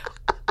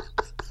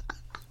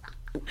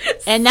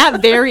and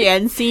that very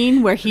end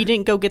scene where he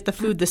didn't go get the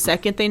food the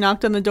second they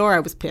knocked on the door, I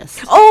was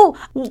pissed. Oh,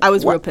 I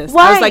was real pissed.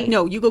 Why? I was like,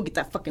 no, you go get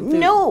that fucking food.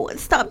 No,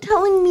 stop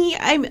telling me.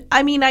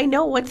 I mean, I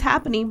know what's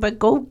happening, but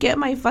go get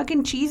my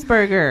fucking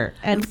cheeseburger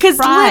and because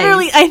fries.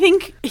 literally, I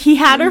think he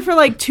had her for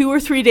like 2 or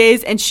 3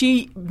 days, and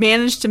she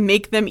managed to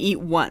make them eat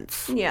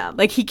once. Yeah.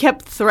 Like he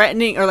kept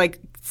threatening or like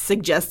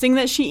suggesting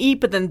that she eat,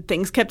 but then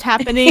things kept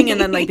happening,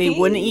 and then like they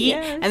wouldn't eat,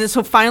 Yes. and then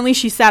so finally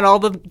she sat all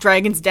the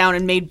dragons down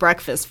and made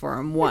breakfast for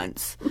him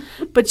once.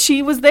 But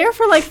she was there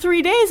for like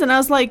 3 days, and I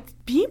was like,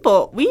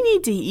 people, we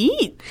need to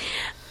eat.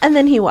 And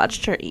then he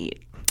watched her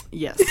eat.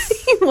 Yes.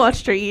 He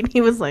watched her eat.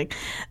 He was like,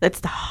 "That's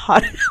the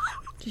hottest."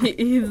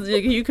 He's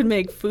like, you could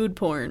make food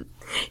porn.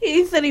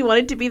 He said he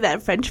wanted to be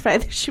that French fry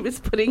that she was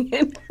putting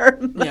in her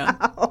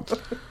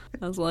mouth.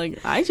 I was like,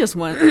 I just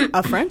want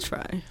a French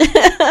fry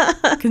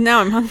because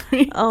now I'm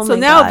hungry. Oh so my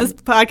now God. this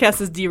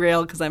podcast is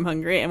derailed because I'm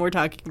hungry and we're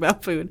talking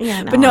about food.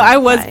 Yeah, but no, I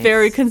was fries.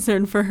 very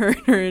concerned for her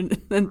and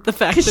the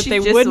fact 'Cause that she they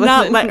just would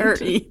not wasn't- let her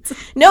eat.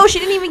 No, she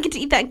didn't even get to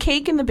eat that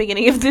cake in the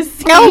beginning of this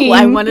scene. No,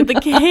 I wanted the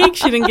cake.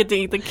 She didn't get to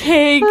eat the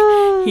cake.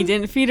 He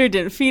didn't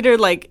feed her.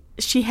 Like,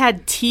 she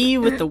had tea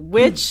with the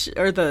witch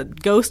or the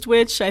ghost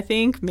witch, I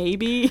think,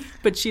 maybe.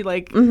 But she,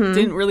 like,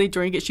 didn't really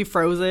drink it. She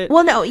froze it.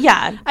 Well, no,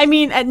 yeah. I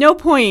mean, at no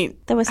point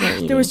There was no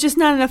eating. there was just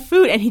not enough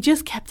food, and he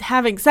just kept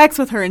having sex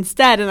with her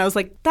instead. And I was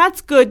like,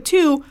 that's good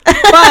too,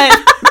 but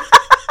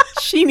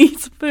she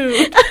needs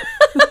food.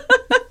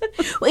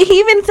 Well, he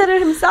even said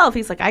it himself.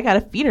 He's like, I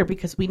gotta feed her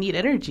because we need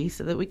energy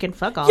so that we can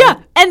fuck all. Yeah,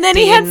 and then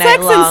he day had and night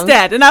sex long.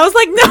 instead, and I was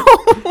like,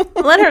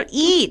 no. Let her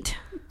eat.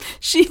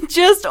 She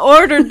just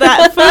ordered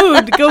that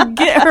food. Go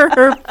get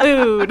her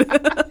food.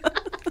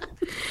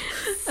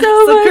 So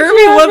The much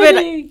curvy woman,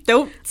 happening.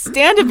 don't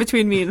stand in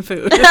between me and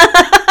food.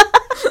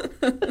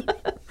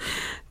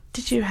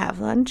 Did you have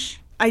lunch?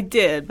 I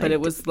did, but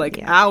it was like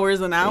Yeah.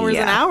 hours and hours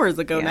and Yeah. hours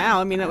ago Yeah. now.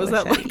 I mean, it I was wish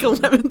at I like could.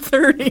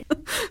 11:30.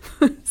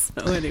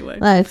 So anyway.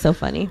 That's so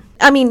funny.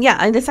 I mean, yeah,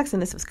 and the sex in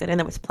this was good, and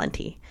there was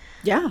plenty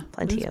Yeah.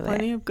 of it.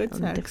 Plenty of good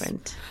sex.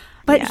 Different.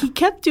 But yeah. he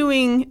kept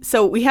doing,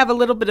 so we have a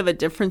little bit of a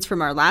difference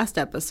from our last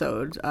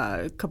episode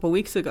a couple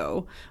weeks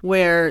ago,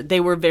 where they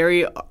were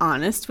very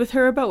honest with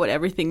her about what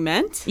everything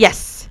meant.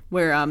 Yes.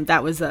 Where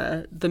that was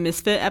the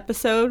Misfit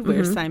episode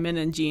where Simon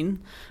and Jean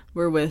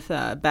were with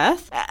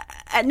Beth.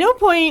 At no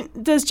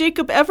point does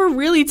Jacob ever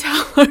really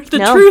tell her the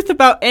No. truth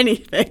about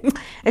anything.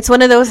 It's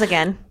one of those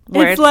again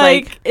where It's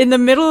like in the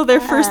middle of their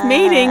first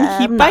mating, he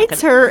I'm not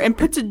bites her and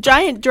puts a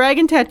giant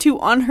dragon tattoo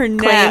on her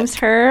neck. claims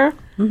her,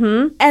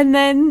 And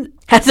then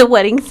has a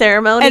wedding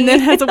ceremony, and then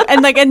has a,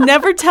 and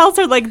never tells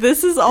her like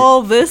this is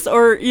all this,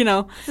 or you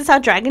know. this is how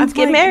dragons I'm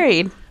get like-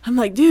 married. I'm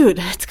like, dude,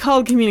 it's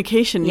called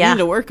communication. You Yeah. need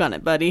to work on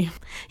it, buddy.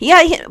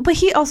 Yeah, but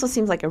he also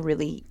seems like a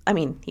really, I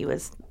mean, he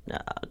was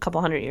a couple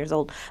 100 years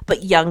old,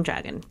 but young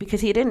dragon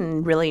because he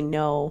didn't really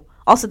know.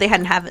 Also, they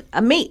hadn't had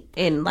a mate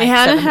in like They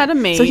hadn't 700 had a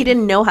mate. so he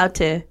didn't know how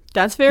to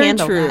That's very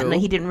handle true. that, and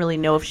he didn't really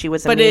know if she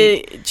was a But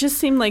mate. it just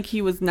seemed like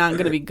he was not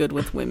going to be good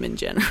with women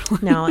generally.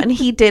 No, and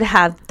he did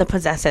have the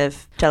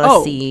possessive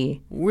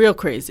jealousy, Real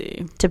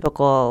crazy.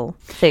 typical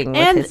thing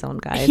And with his own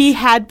guys. he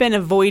had been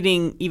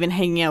avoiding even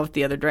hanging out with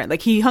the other dragons.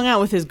 Like, he hung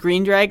out with his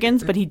green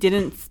dragons, but he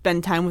didn't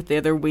spend time with the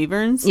other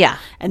wyverns. Yeah.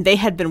 And they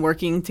had been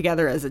working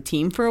together as a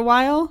team for a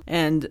while.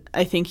 And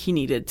I think he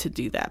needed to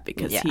do that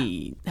because Yeah.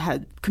 he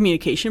had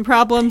communication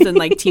problems and,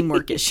 like,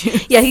 teamwork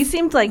issues. Yeah, he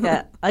seemed like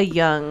a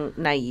young,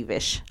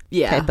 naive-ish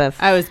Yeah. type of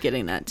I was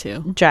getting that,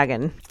 too.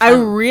 dragon. I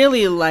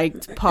really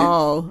liked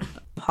Paul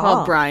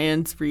Paul.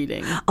 Bryan's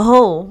reading.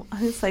 Oh,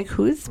 I was like,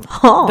 who's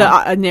Paul?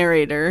 The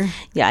narrator.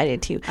 Yeah, I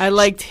did too. I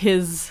liked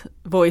his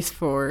voice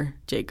for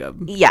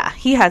Jacob. Yeah,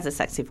 he has a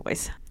sexy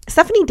voice.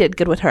 Stephanie did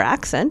good with her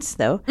accents,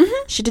 though.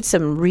 Mm-hmm. She did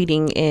some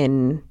reading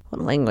in,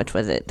 what language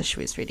was it that she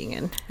was reading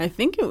in? I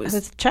think it was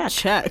It's Czech.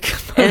 Czech,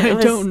 but I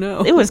don't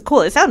know. It was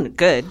cool. It sounded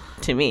good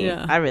to me.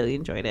 Yeah. I really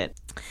enjoyed it.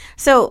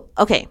 So,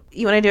 okay,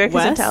 you want to do a kiss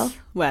and Wes? tell?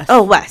 Wes.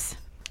 Oh, Wes.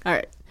 All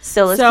right.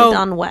 So let's So- get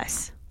on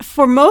Wes.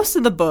 For most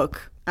of the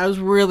book, I was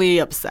really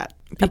upset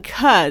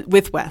because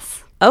with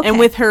Wes. Okay. And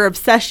with her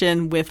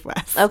obsession with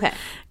Wes. Okay.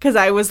 Because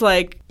I was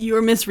like, you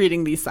were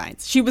misreading these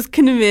signs. She was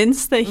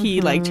convinced that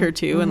he liked her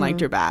too and liked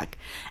her back.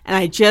 And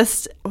I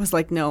just was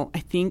like, no, I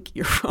think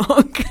you're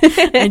wrong.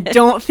 I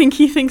don't think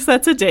he thinks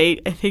that's a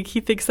date. I think he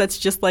thinks that's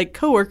just like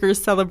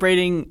coworkers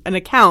celebrating an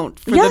account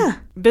for Yeah.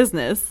 the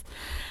business.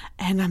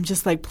 And I'm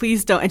just like,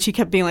 please don't. And she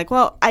kept being like,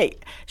 well,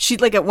 she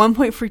like at one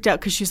point freaked out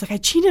because she was like, I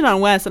cheated on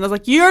Wes. And I was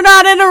like, you're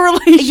not in a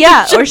relationship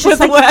Yeah, or she's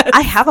with like, Wes.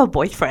 I have a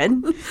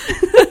boyfriend.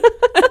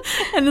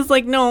 And it's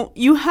like, no,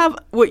 you have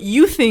what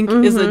you think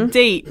is a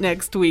date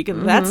next week.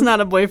 And that's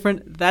not a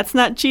boyfriend. That's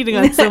not cheating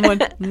on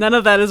someone. None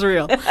of that is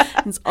real.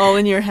 It's all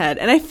in your head.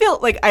 And I feel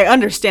like I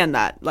understand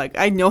that. Like,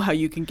 I know how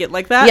you can get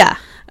like that. Yeah.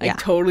 I Yeah.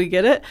 totally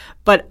get it.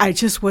 But I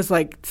just was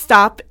like,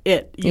 stop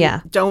it. You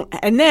Yeah. don't.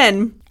 And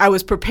then I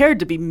was prepared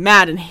to be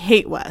mad and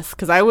hate Wes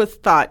because I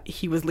thought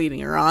he was leading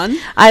her on.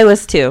 I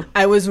was too.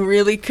 I was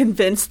really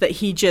convinced that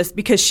he just,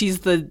 because she's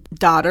the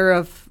daughter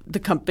of the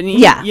company,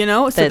 Yeah. you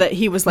know, so That- that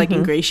he was like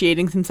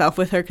ingratiating himself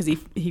with her because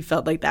he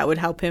felt like that would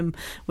help him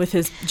with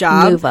his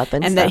job. Move up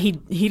and that stuff.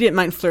 he didn't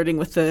mind flirting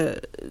with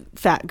the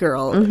fat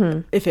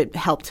girl if it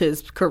helped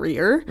his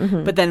career.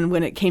 But then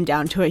when it came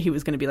down to it, he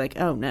was going to be like,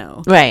 oh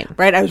no. Right.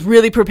 Right. I was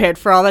really prepared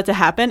for all that to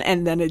happen,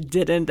 and then it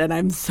didn't, and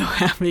I'm so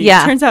happy.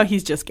 Yeah. It turns out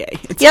he's just gay.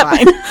 It's Yep.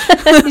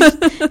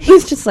 fine.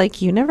 He's just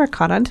like, you never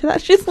caught on to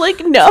that? She's like,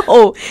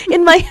 no.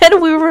 In my head,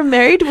 we were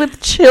married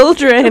with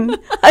children.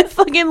 I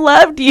fucking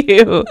loved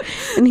you.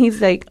 And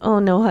he's like, oh,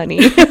 no, honey.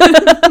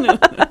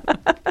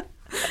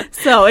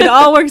 So it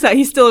all works out.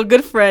 He's still a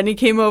good friend. He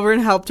came over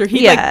and helped her.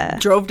 He Yeah.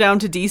 like drove down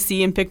to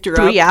DC and picked her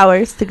up. 3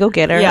 hours to go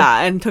get her. Yeah,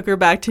 and took her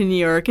back to New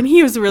York, and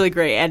he was really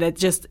great. And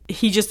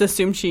he just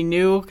assumed she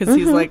knew because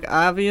he's like,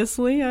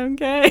 obviously I'm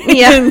gay.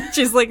 Yeah. And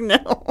she's like,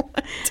 no,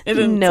 I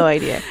didn't. No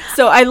idea.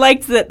 So I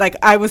liked that. Like,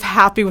 I was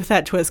happy with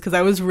that twist because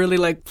I was really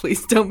like,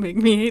 please don't make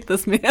me hate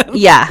this man.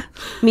 Yeah,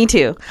 me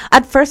too.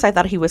 At first, I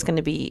thought he was going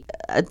to be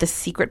the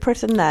secret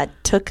person that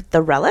took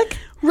the relic.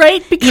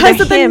 Right, because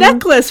Either of the him-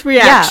 necklace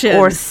reaction. Yeah,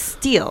 or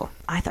Steele.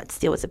 I thought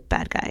Steele was a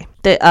bad guy.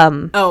 The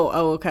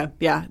Oh, okay,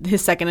 yeah,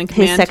 his second in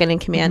command. his second in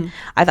command.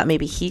 I thought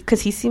maybe because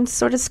he seemed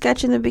sort of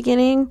sketch in the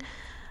beginning,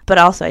 but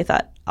also I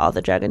thought all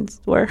the dragons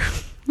were.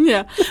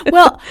 Yeah.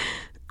 Well,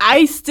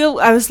 I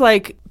was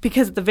like,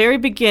 because at the very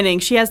beginning,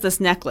 she has this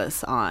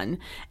necklace on,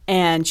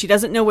 and she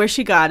doesn't know where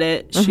she got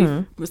it. She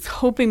was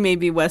hoping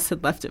maybe Wes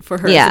had left it for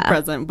her as Yeah. a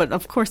present, but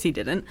of course he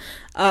didn't.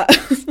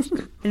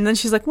 And then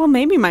she's like, well,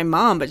 maybe my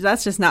mom, but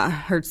that's just not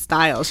her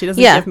style. She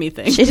doesn't give me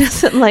things. She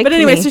doesn't like. But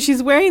anyway, me. so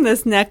she's wearing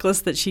this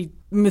necklace that she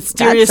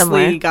mysteriously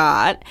somewhere.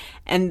 got,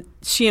 and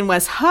she and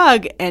Wes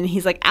hug, and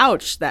he's like,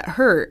 ouch, that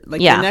hurt.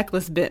 Like, Yeah. the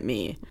necklace bit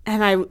me.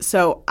 And I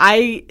thought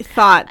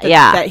that,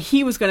 Yeah. that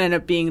he was going to end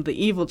up being the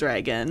evil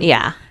dragon.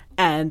 Yeah.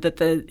 And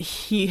that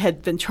he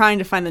had been trying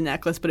to find the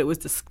necklace, but it was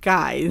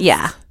disguised.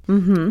 Yeah.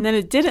 And then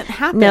it didn't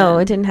happen. No,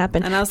 it didn't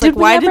happen. And I was Did like,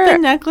 we why did ever- the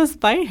necklace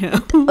bite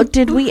him?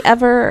 Did we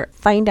ever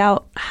find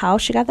out how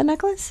she got the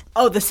necklace?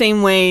 Oh, the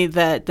same way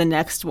that the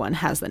next one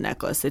has the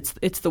necklace.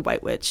 It's the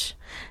White Witch.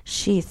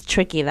 She's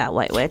tricky, that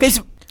white witch.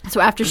 'Cause- So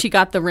after she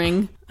got the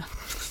ring,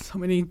 so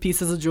many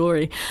pieces of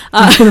jewelry.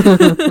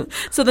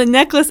 So the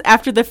necklace,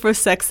 after the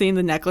first sex scene,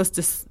 the necklace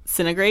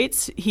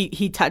disintegrates.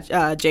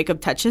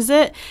 Jacob touches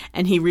it,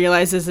 and he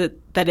realizes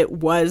that it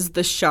was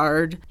the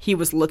shard he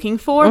was looking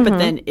for, but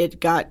then it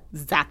got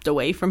zapped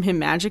away from him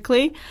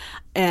magically.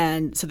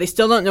 And so they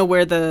still don't know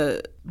where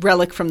the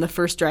relic from the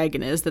first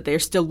dragon is that they're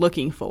still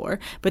looking for.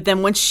 But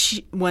then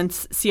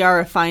once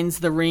Ciara finds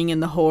the ring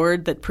in the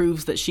hoard that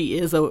proves that she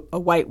is a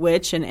white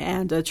witch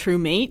and a true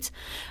mate,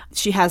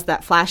 she has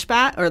that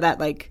flashback or that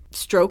like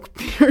stroke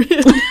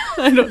period.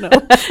 I don't know.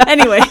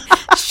 Anyway,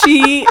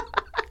 she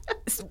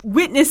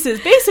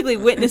witnesses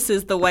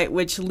the white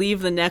witch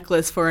leave the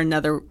necklace for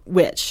another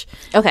witch.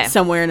 Okay.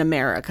 Somewhere in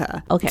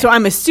America. Okay. So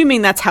I'm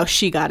assuming that's how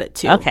she got it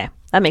too. Okay,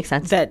 that makes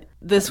sense. That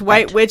this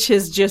white witch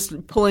is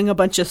just pulling a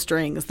bunch of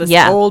strings. This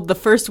Yeah. the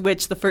first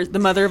witch, the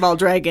mother of all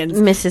dragons,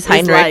 Mrs.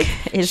 Heinrich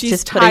is she's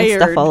just putting stuff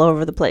tired. all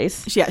over the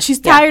place. Yeah, she's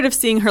tired of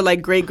seeing her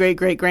like great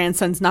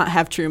grandsons not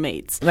have true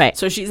mates. Right.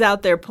 So she's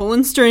out there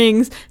pulling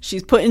strings.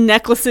 She's putting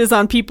necklaces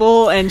on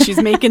people, and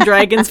she's making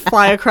dragons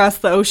fly across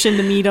the ocean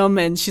to meet them.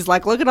 And she's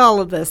like, "Look at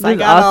all of this! I This is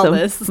got all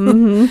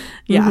awesome. this."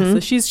 Yeah. So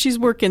she's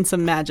working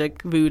some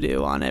magic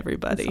voodoo on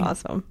everybody.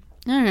 Awesome.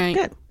 All right.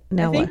 Good.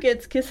 Now I think what?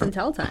 it's kiss and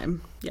tell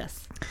time.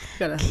 Yes.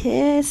 Gotta.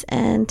 Kiss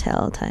and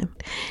tell time.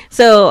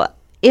 So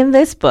in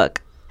this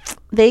book,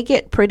 they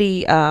get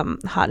pretty hot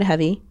and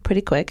heavy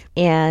pretty quick,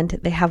 and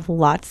they have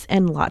lots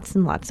and lots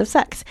and lots of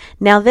sex.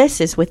 Now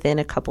this is within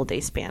a couple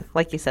days span,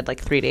 like you said, like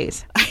 3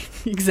 days.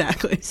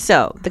 Exactly.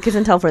 So the kiss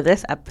and tell for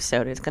this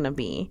episode is going to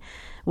be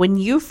when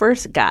you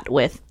first got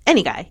with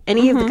any guy,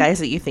 any of the guys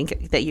that you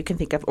can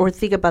think of, or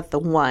think about the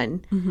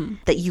one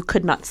that you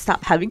could not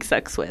stop having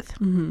sex with.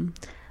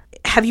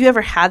 have you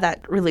ever had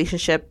that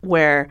relationship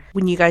where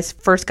when you guys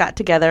first got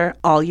together,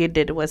 all you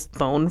did was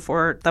bone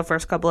for the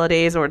first couple of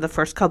days or the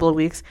first couple of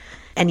weeks,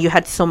 and you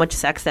had so much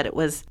sex that it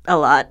was a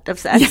lot of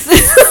sex?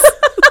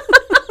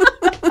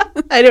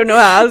 I don't know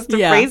how else to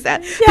phrase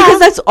that, because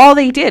that's all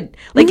they did.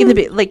 Like in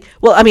the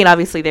well, I mean,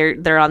 obviously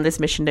they're on this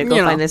mission to go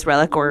find this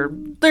relic, or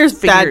there's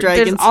bad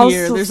dragons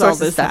here. There's all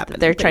this stuff that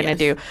they're trying to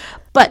do,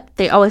 but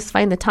they always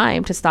find the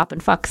time to stop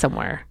and fuck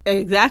somewhere.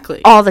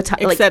 Exactly, all the time.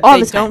 Except all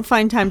they the time. don't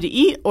find time to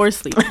eat or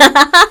sleep.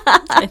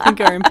 I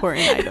think are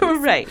important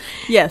items. Right.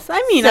 Yes,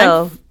 I mean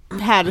I've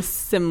had a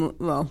similar.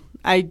 Well,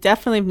 I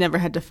definitely have never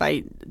had to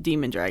fight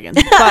demon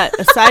dragons, but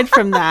aside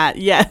from that,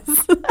 yes.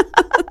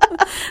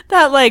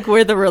 That like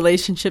where the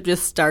relationship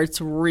just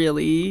starts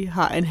really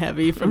hot and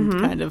heavy from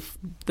kind of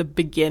the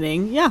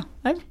beginning. Yeah,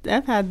 I've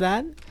had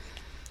that.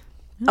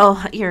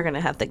 Oh, you're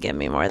gonna have to give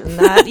me more than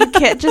that. You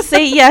can't just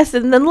say yes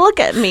and then look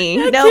at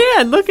me. I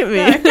can look at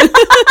me.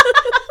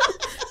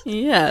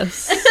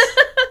 Yes.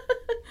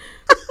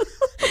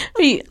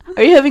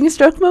 Are you having a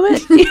stroke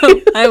moment?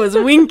 I was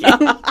winking.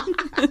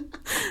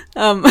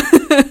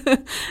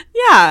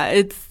 Yeah,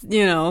 it's,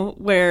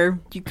 where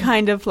you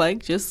kind of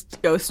like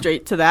just go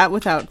straight to that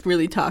without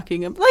really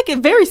talking. Like,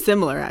 it's very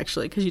similar,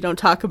 actually, because you don't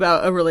talk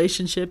about a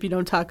relationship. You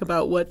don't talk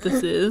about what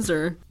this is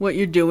or what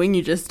you're doing.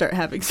 You just start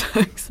having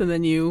sex, and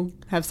then you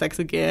have sex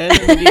again.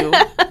 And then you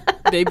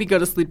maybe go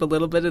to sleep a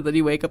little bit, and then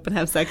you wake up and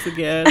have sex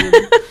again. And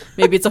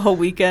maybe it's a whole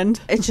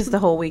weekend. It's just a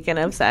whole weekend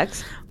of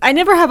sex. I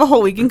never have a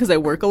whole weekend because I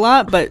work a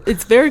lot, but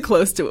it's very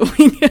close to a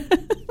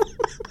weekend.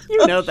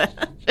 You know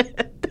that.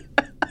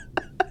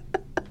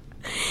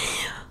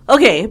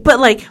 Okay, but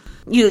like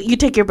you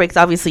take your breaks.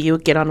 Obviously, you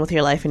get on with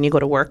your life and you go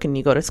to work and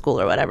you go to school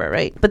or whatever,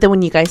 right? But then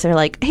when you guys are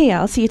like, "Hey,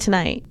 I'll see you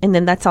tonight," and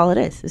then that's all it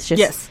is. It's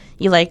just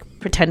you like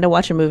pretend to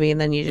watch a movie and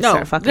then you just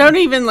start fucking. Don't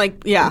even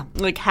like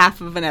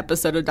half of an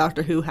episode of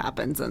Doctor Who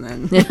happens and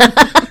then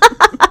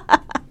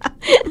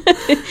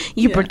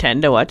you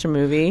pretend to watch a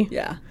movie.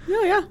 Yeah.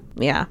 Oh yeah.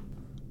 Yeah.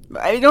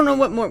 I don't know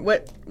what more.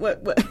 What?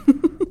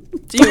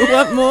 Do you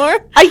want more?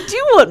 I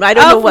do want. I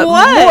don't know what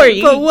more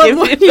you. But what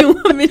more do you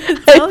want me to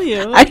tell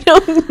you? I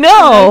don't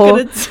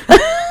know.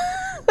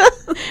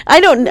 I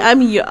don't. I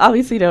mean, you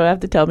obviously don't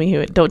have to tell me who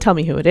it. Don't tell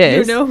me who it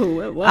is. You know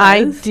who it was.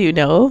 I do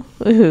know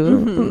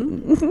who.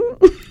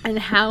 Mm-hmm. And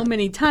how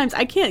many times?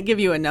 I can't give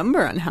you a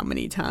number on how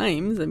many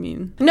times. I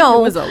mean, no,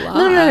 it was a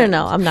lot.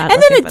 No. I'm not.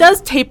 And then it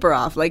does taper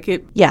off. Like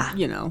it. Yeah.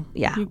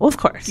 Yeah. Well, of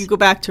course. You go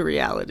back to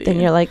reality. Then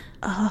you're like,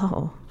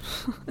 oh.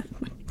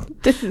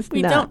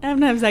 We don't have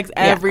to have sex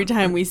every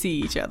time we see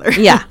each other.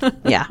 Yeah.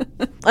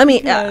 I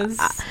mean,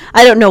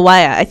 I don't know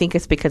why. I think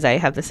it's because I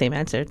have the same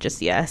answer.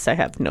 Just yes, I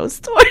have no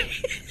story.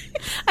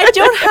 I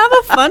don't have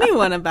a funny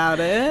one about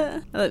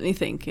it. Let me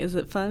think. Is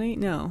it funny?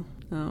 No.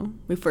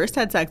 We first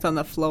had sex on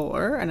the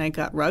floor, and I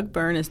got rug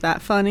burn. Is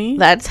that funny?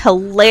 That's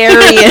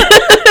hilarious.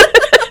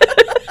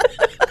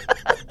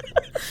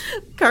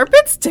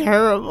 Carpet's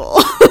terrible.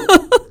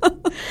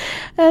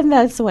 And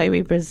that's why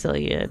we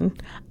Brazilian.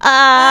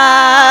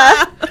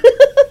 That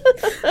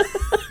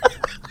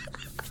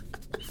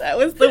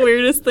was the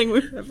weirdest thing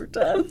we've ever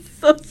done. I'm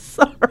so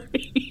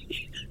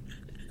sorry.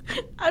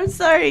 I'm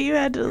sorry you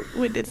had to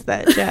witness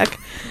that, Jack.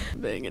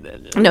 Bang it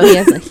in. No,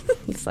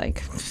 he's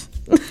like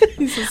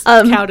he's just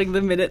counting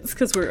the minutes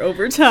because we're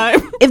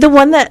overtime. The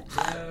one that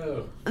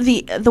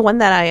the one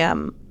that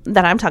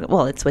I'm talking.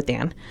 Well, it's with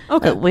Dan.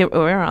 Okay,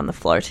 we're on the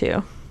floor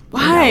too.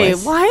 Why?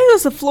 Why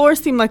does the floor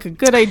seem like a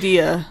good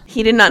idea?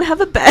 He did not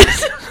have a bed.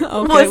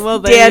 Okay, well,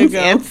 there Dan's you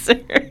go.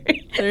 answer.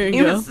 There you he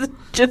go. was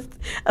just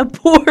a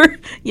poor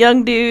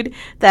young dude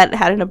that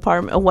had an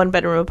apartment, a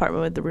one-bedroom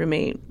apartment with the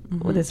roommate,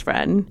 with his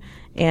friend.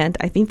 And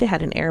I think they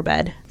had an air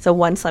bed. So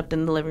one slept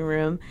in the living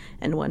room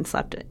and one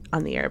slept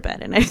on the air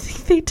bed. And I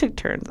think they took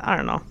turns. I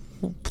don't know.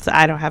 So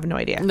I don't have no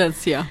idea.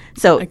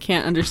 So I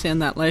can't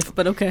understand that life,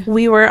 but okay.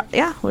 We were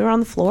on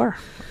the floor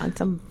on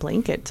some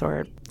blankets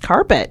or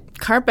carpet.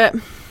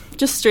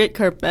 Just straight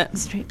carpet.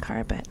 Straight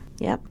carpet.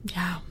 Yep.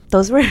 Yeah.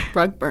 Those were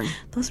rug burn.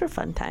 Those were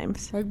fun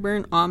times. Rug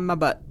burn on my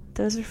butt.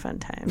 Those are fun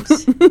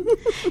times.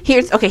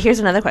 Here's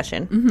another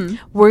question. Mm-hmm.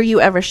 Were you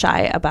ever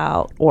shy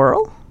about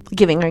oral,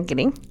 giving or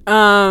getting?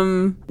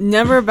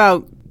 Never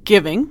about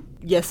giving.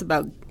 Yes,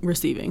 about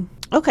receiving.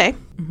 Okay.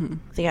 Mm-hmm.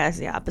 I think I was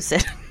the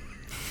opposite.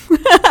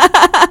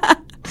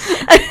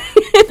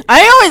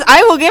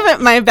 I will give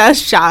it my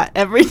best shot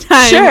every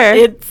time.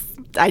 Sure.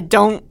 I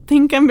don't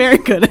think I'm very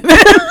good at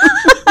it.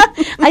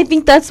 I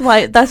think that's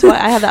why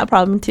I have that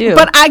problem too.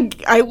 But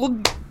I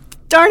will,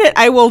 darn it,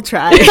 I will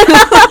try.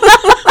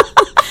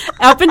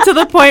 Up until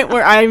the point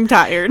where I'm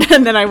tired,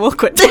 and then I will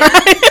quit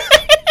trying.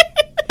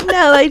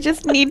 No, I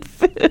just need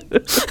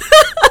food.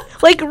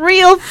 Like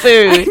real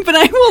food. But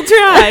I will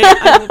try.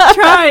 I will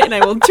try, and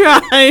I will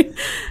try.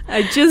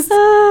 I just,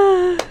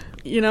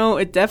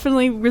 it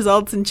definitely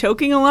results in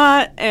choking a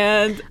lot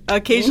and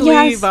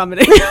occasionally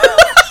vomiting.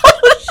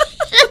 Oh,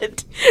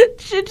 shit.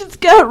 Shit just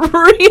got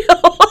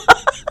real.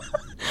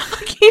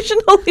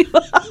 Occasionally.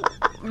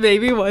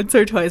 Maybe once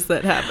or twice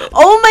that happened.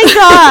 Oh, my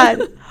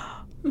God.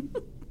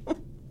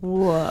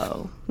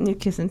 Whoa. New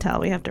Kiss and Tell.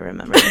 We have to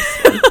remember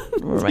this.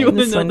 We're You writing wanna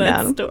this know one that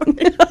down. story?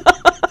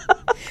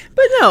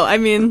 But no, I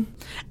mean,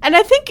 and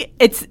I think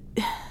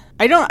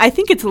I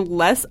think it's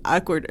less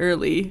awkward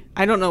early.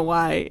 I don't know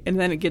why. And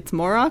then it gets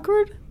more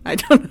awkward. I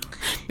don't know.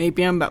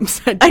 Maybe I'm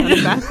upside down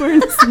and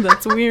backwards.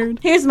 That's weird.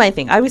 Here's my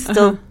thing. I was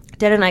still,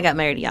 Dad and I got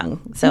married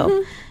young.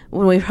 So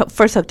when we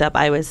first hooked up,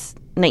 I was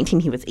 19,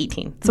 he was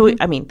 18. So,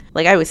 I mean,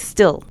 like, I was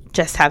still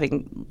just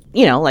having,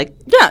 like,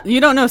 Yeah, you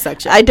don't know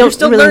sex yet. I don't You're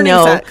still really learning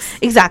know. sex.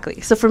 Exactly.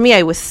 So for me,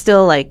 I was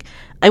still like,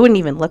 I wouldn't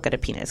even look at a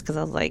penis because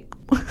I was like,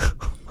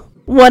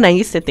 one, I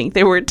used to think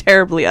they were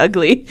terribly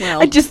ugly.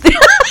 Well. I just,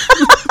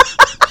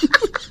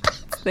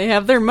 They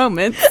have their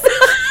moments.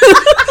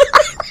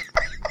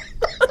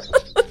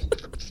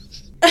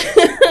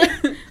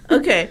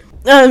 okay.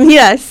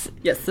 Yes.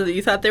 Yes, so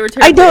you thought they were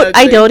terrible.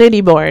 I don't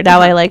anymore.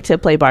 Now I like to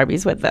play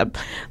Barbies with them.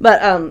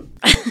 But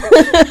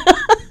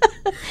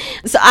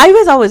so I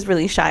was always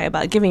really shy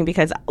about giving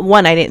because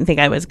one, I didn't think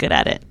I was good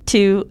at it.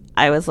 Two,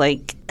 I was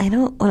like, I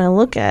don't want to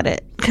look at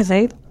it because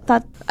I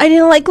thought I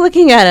didn't like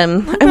looking at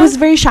him. I was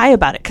very shy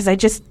about it because I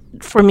just,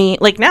 for me,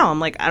 like now I'm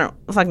like, I don't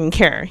fucking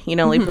care.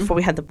 Like before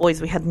we had the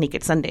boys, we had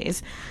naked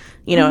Sundays.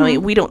 Like,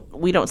 we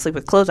don't sleep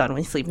with clothes on.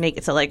 We sleep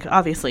naked. So like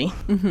obviously,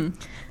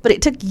 but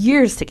it took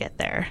years to get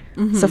there.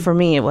 So for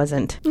me, it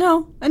wasn't.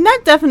 No, and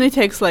that definitely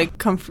takes like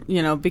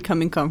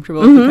becoming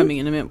comfortable, becoming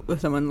intimate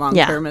with someone long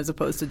term, as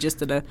opposed to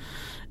just an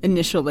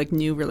initial like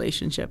new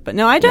relationship. But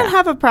no, I don't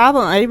have a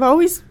problem. I've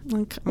always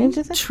like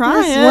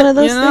try it. One of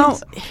those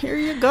things. Here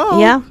you go.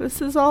 Yeah,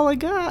 this is all I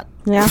got.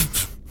 Yeah.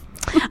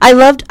 I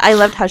loved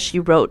how she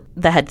wrote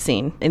the head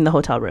scene in the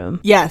hotel room.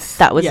 Yes,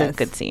 that was a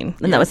good scene,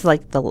 and that was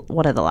like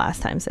one of the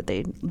last times that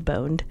they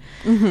boned.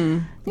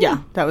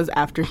 Yeah, that was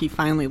after he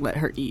finally let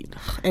her eat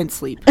and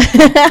sleep.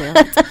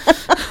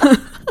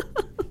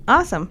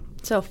 Awesome.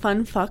 So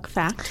fun fuck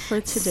fact for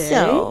today.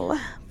 So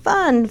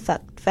fun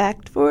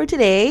fact for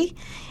today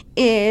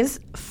is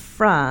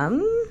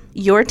from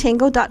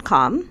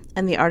yourtango.com,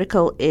 and the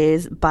article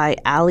is by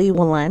Ali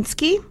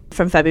Wolansky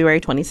from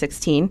February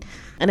 2016,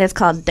 and it's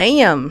called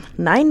Damn,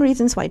 9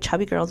 Reasons Why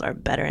Chubby Girls Are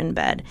Better in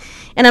Bed.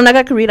 And I'm not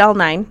going to read all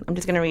 9. I'm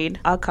just going to read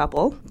a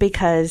couple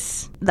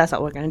because that's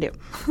all we're going to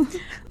do.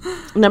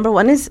 Number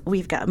 1 is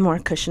we've got more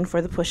cushion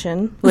for the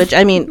push-in, which,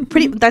 I mean,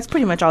 that's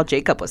pretty much all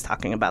Jacob was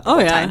talking about the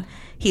whole time.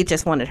 He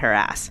just wanted her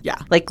ass. Yeah.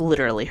 Like,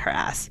 literally her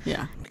ass.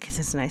 Yeah. Because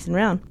it's nice and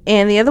round.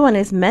 And the other one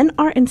is men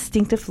are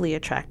instinctively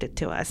attracted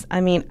to us. I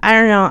mean, I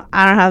don't know.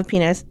 I don't have a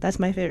penis. That's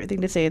my favorite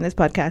thing to say in this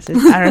podcast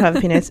is I don't have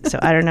a penis, so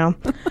I don't know.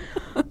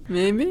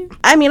 Maybe.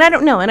 I mean, I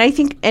don't know. And I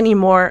think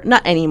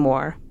not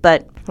anymore,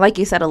 but like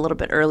you said a little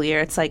bit earlier,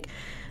 it's like,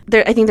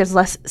 I think there's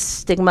less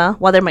stigma,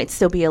 while there might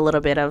still be a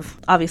little bit of,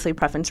 obviously,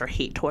 preference or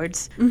hate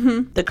towards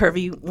the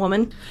curvy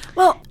woman.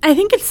 Well, I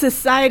think it's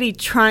society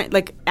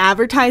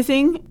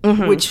advertising,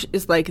 which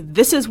is like,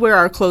 this is where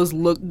our clothes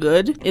look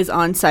good, is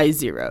on size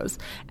zeros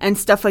and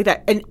stuff like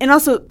that. And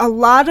also, a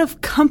lot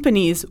of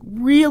companies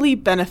really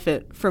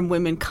benefit from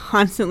women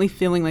constantly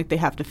feeling like they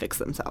have to fix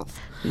themselves.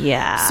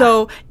 Yeah.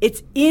 So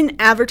it's in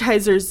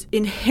advertisers'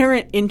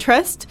 inherent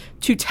interest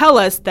to tell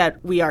us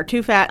that we are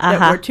too fat, that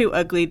we're too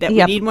ugly, that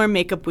we need more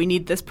makeup, we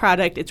need this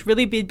product. It's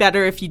really be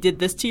better if you did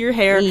this to your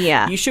hair.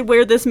 Yeah. You should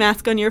wear this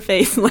mask on your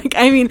face. Like,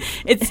 I mean,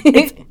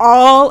 it's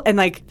all, and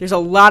like, there's a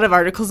lot of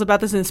articles about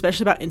this, and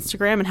especially about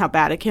Instagram and how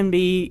bad it can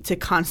be to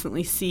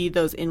constantly see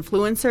those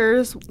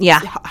influencers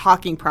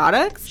hawking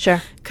products.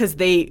 Sure. Because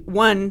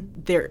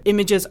their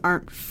images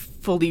aren't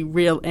fully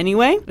real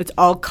anyway. It's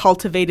all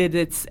cultivated.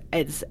 It's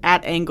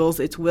at angles.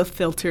 It's with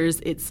filters.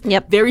 It's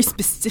very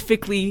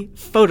specifically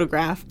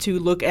photographed to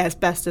look as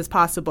best as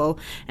possible.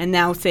 And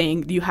now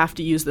saying you have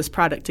to use this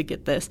product to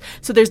get this.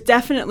 So there's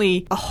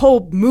definitely a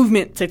whole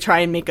movement to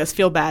try and make us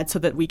feel bad so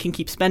that we can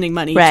keep spending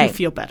money to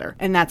feel better.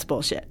 And that's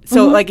bullshit.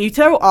 So like, you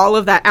throw all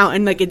of that out,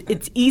 and like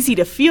it's easy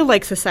to feel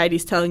like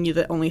society's telling you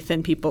that only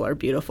thin people are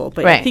beautiful.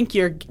 But I think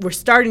we're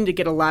starting to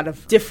get a lot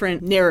of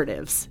different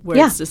narratives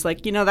where it's just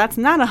like, that's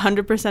not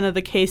 100% of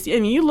the case. I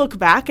mean, you look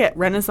back at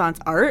Renaissance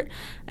art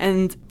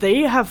and they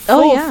have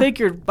full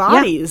figured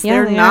bodies.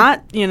 They're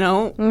not,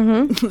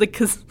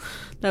 because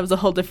that was a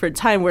whole different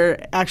time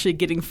where actually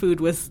getting food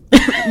was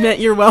meant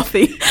you're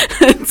wealthy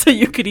so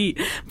you could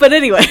eat. But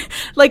anyway,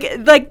 like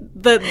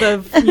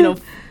the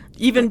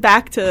even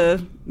back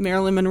to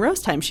Marilyn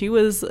Monroe's time, she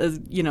was,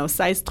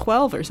 size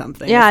 12 or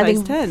something. Yeah, size I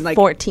think 10, like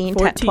 14,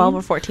 12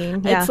 or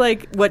 14. Yeah. It's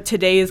like what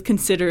today is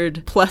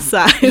considered plus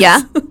size.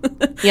 Yeah.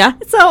 Yeah.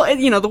 So,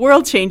 the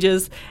world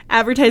changes,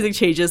 advertising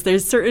changes.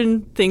 There's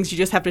certain things you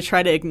just have to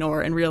try to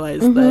ignore and realize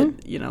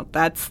that,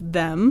 that's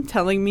them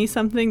telling me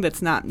something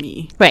that's not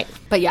me. Right.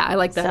 But yeah, I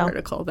like that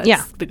article.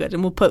 That's the good.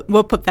 And we'll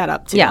put that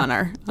up too on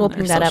our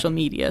social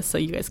media so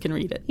you guys can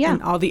read it. Yeah.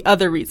 And all the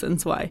other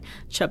reasons why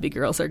chubby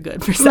girls are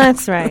good for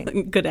sex. That's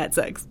right. Good at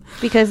sex.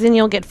 Because then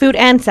you'll get food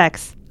and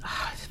sex.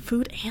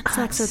 Food and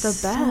sex are the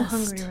best. I'm so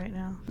hungry right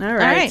now. All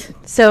right.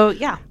 So,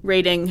 yeah.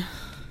 Rating.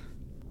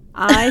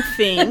 I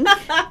think,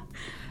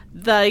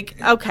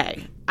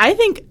 I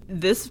think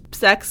this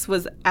sex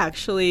was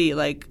actually,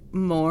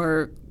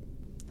 more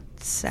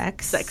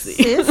Sexy.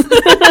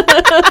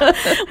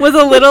 Sexist. was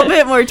a little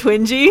bit more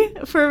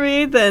twingy for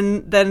me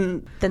than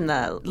Than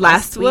the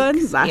last one.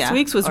 week's? Last Yeah,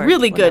 week's was or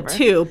really good whatever.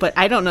 too, but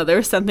I don't know. There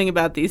was something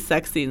about these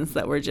sex scenes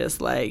that were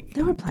just like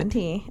There were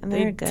plenty, and they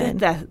they were did good.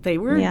 that. They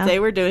were Yeah. they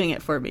were doing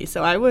it for me.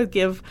 So I would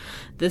give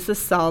this a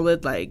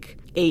solid like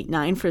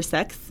 8-9 for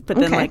sex, but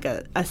then Okay. like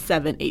a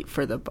 7-8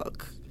 for the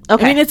book.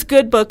 Okay. I mean, it's a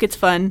good book. It's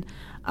fun.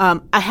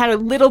 I had a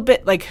little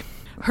bit like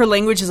her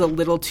language is a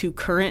little too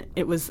current.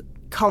 It was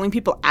calling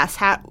people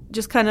asshat,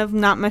 just kind of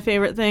not my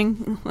favorite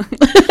thing.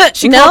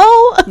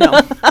 No?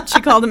 No, she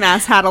called him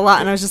asshat a lot,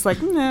 and I was just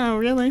like, no,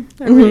 really?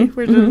 Are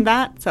we're doing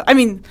that? So, I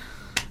mean,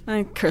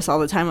 I curse all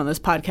the time on this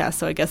podcast,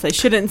 so I guess I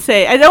shouldn't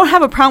say. I don't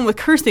have a problem with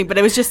cursing, but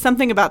it was just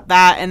something about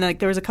that, and like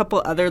there was a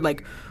couple other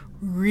like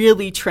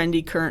really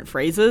trendy current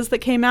phrases that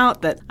came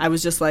out that I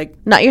was just like,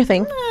 Not your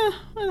thing. I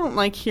don't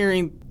like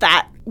hearing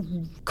that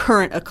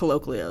current a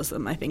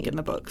colloquialism, I think, in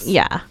the books.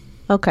 Yeah.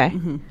 Okay.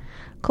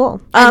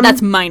 Cool. And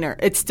that's minor.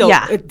 It's still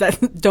yeah.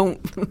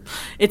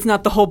 It's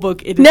not the whole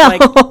book. It is No.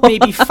 like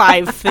maybe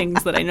 5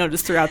 things that I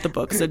noticed throughout the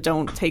book. So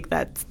don't take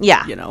that.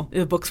 Yeah.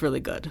 The book's really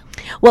good.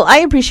 Well, I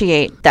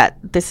appreciate that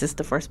this is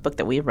the first book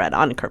that we've read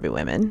on Curvy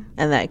Women,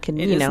 and that can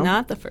It is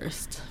not the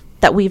first.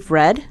 that we've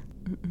read.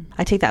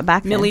 I take that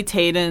back. then. Millie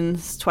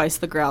Taden's Twice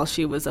the Growl.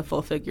 She was a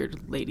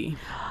full-figured lady.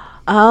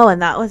 Oh,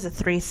 and that was a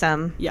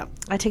threesome. Yeah,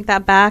 I take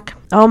that back.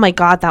 Oh my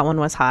God, that one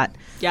was hot.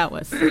 yeah, it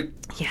was.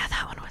 Yeah,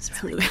 that one was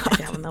really, really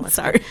good. hot. That was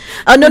Sorry. good.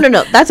 Oh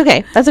no, that's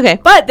okay. That's okay.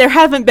 But there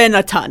haven't been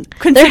a ton.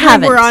 Considering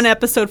haven't. we're on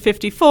episode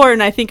 54,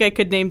 and I think I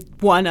could name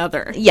one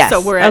other. Yes,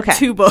 So we're at okay.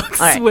 2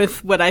 books All right.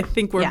 with what I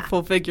think were Yeah.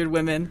 full-figured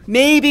women.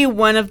 Maybe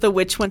one of the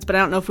witch ones, but I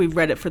don't know if we've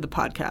read it for the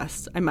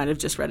podcast. I might have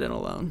just read it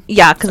alone.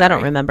 Yeah, because I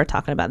don't remember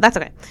talking about it. That's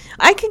okay.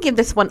 I could give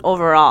this one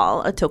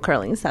overall a toe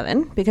curling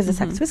 7 because the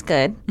sex was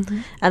good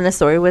and the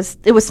story was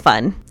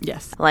fun.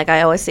 Yes. Like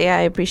I always say,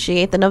 I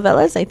appreciate the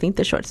novellas. I think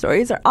the short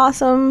stories are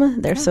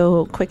awesome. They're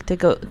so quick to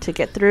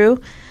get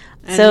through.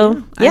 And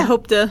So I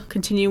hope to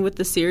continue with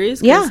the series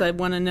because Yeah. I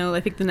want to know.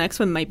 I think the next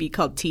one might be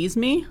called Tease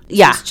Me.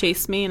 Yeah. Just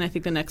Chase Me, and I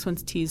think the next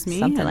one's Tease Me.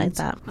 Something and, like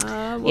that.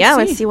 We'll yeah, see.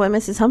 let's see what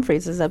Mrs.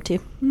 Humphreys is up to.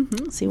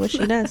 See what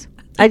she does.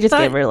 I just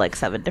gave her like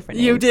 7 different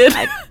names. You did.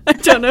 I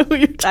don't know who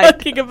you're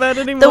talking about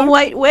anymore. The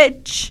White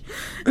Witch.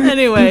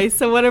 Anyway,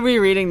 so what are we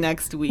reading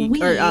next week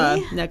or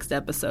We- next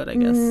episode? I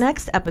guess.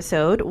 Next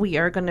episode, we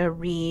are going to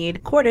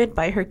read Courted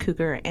by Her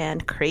Cougar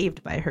and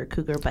Craved by Her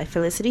Cougar by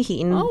Felicity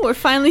Heaton. Oh, we're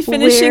finally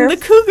finishing We're the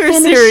Cougar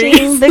finishing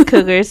series. the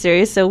Cougar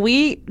series. So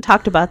we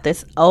talked about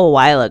this a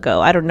while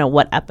ago. I don't know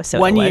what episode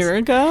it 1 was. year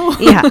ago.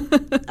 Yeah.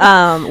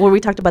 Where we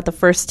talked about the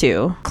first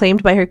 2.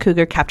 Claimed by Her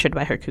Cougar, Captured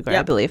by Her Cougar, I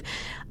Yep. believe.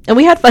 And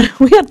we had fun.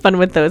 We had fun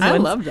with those I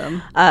ones. loved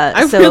them.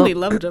 I so- really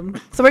loved them.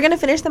 So we're going to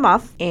finish them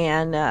off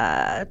and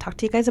talk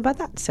to you guys about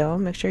that. So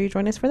make sure you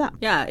join us for that.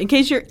 Yeah, in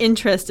case you're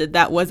interested,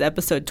 that was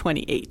episode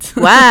 28.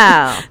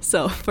 Wow.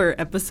 So for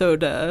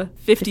episode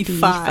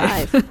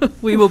 55,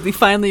 we will be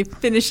finally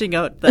finishing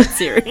out that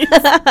series.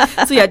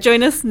 So yeah,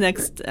 join us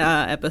next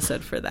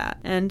episode for that.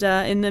 And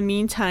in the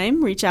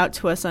meantime, reach out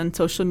to us on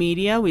social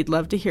media. We'd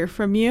love to hear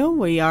from you.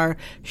 We are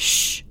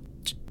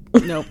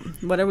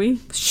what are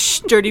we?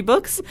 Dirty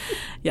Books.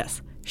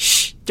 Yes.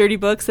 Dirty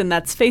Books, and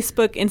that's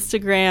Facebook,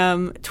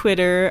 Instagram,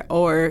 Twitter,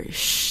 or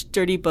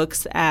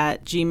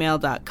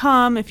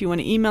dirtybooks@gmail.com if you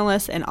want to email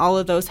us, and all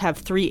of those have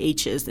 3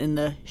 H's in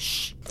the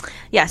sh.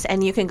 Yes,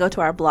 and you can go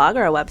to our blog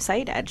or our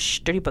website at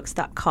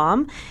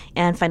dirtybooks.com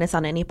and find us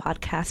on any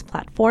podcast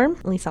platform,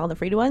 at least all the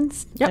free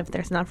ones. Yep. If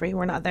there's not free,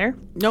 we're not there.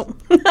 Nope.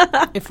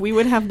 If we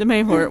would have to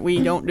pay for it,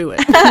 we don't do it.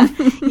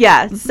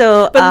 Yeah,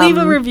 so... But leave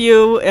a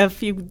review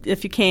if you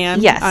can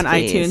Yes, on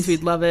please. iTunes.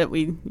 We'd love it.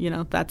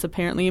 That's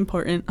apparently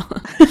important.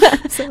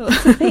 So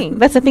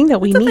That's a thing that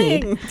we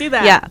need. thing. Do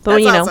that. Yeah,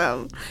 but That's awesome.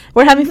 awesome.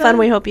 We're having fun.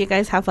 We hope you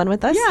guys have fun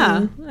with us.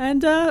 Yeah,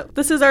 and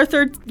this is our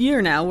 3rd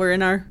year now. We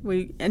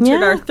entered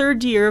Yeah. our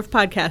 3rd year of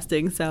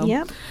podcasting. So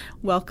Yep.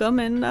 welcome,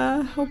 and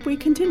hope we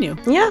continue.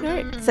 Yeah. All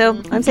right. So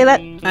I'm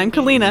Saylet, I'm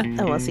Kalina.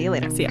 and we'll see you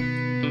later. See ya.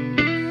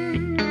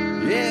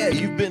 Yeah,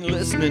 you've been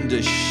listening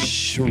to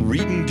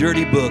Reading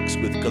Dirty Books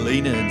with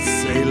Kalina and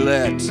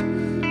Saylet.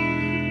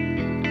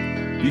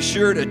 Be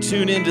sure to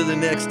tune into the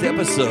next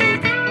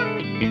episode.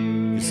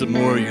 Get some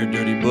more of your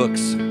dirty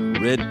books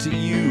read to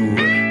you.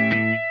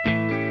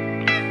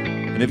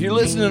 And if you're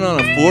listening on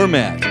a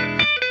format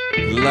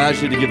that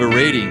allows you to give a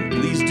rating,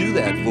 please do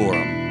that for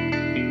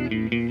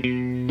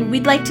them.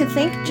 We'd like to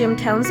thank Jim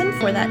Townsend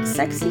for that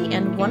sexy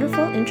and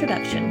wonderful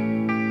introduction.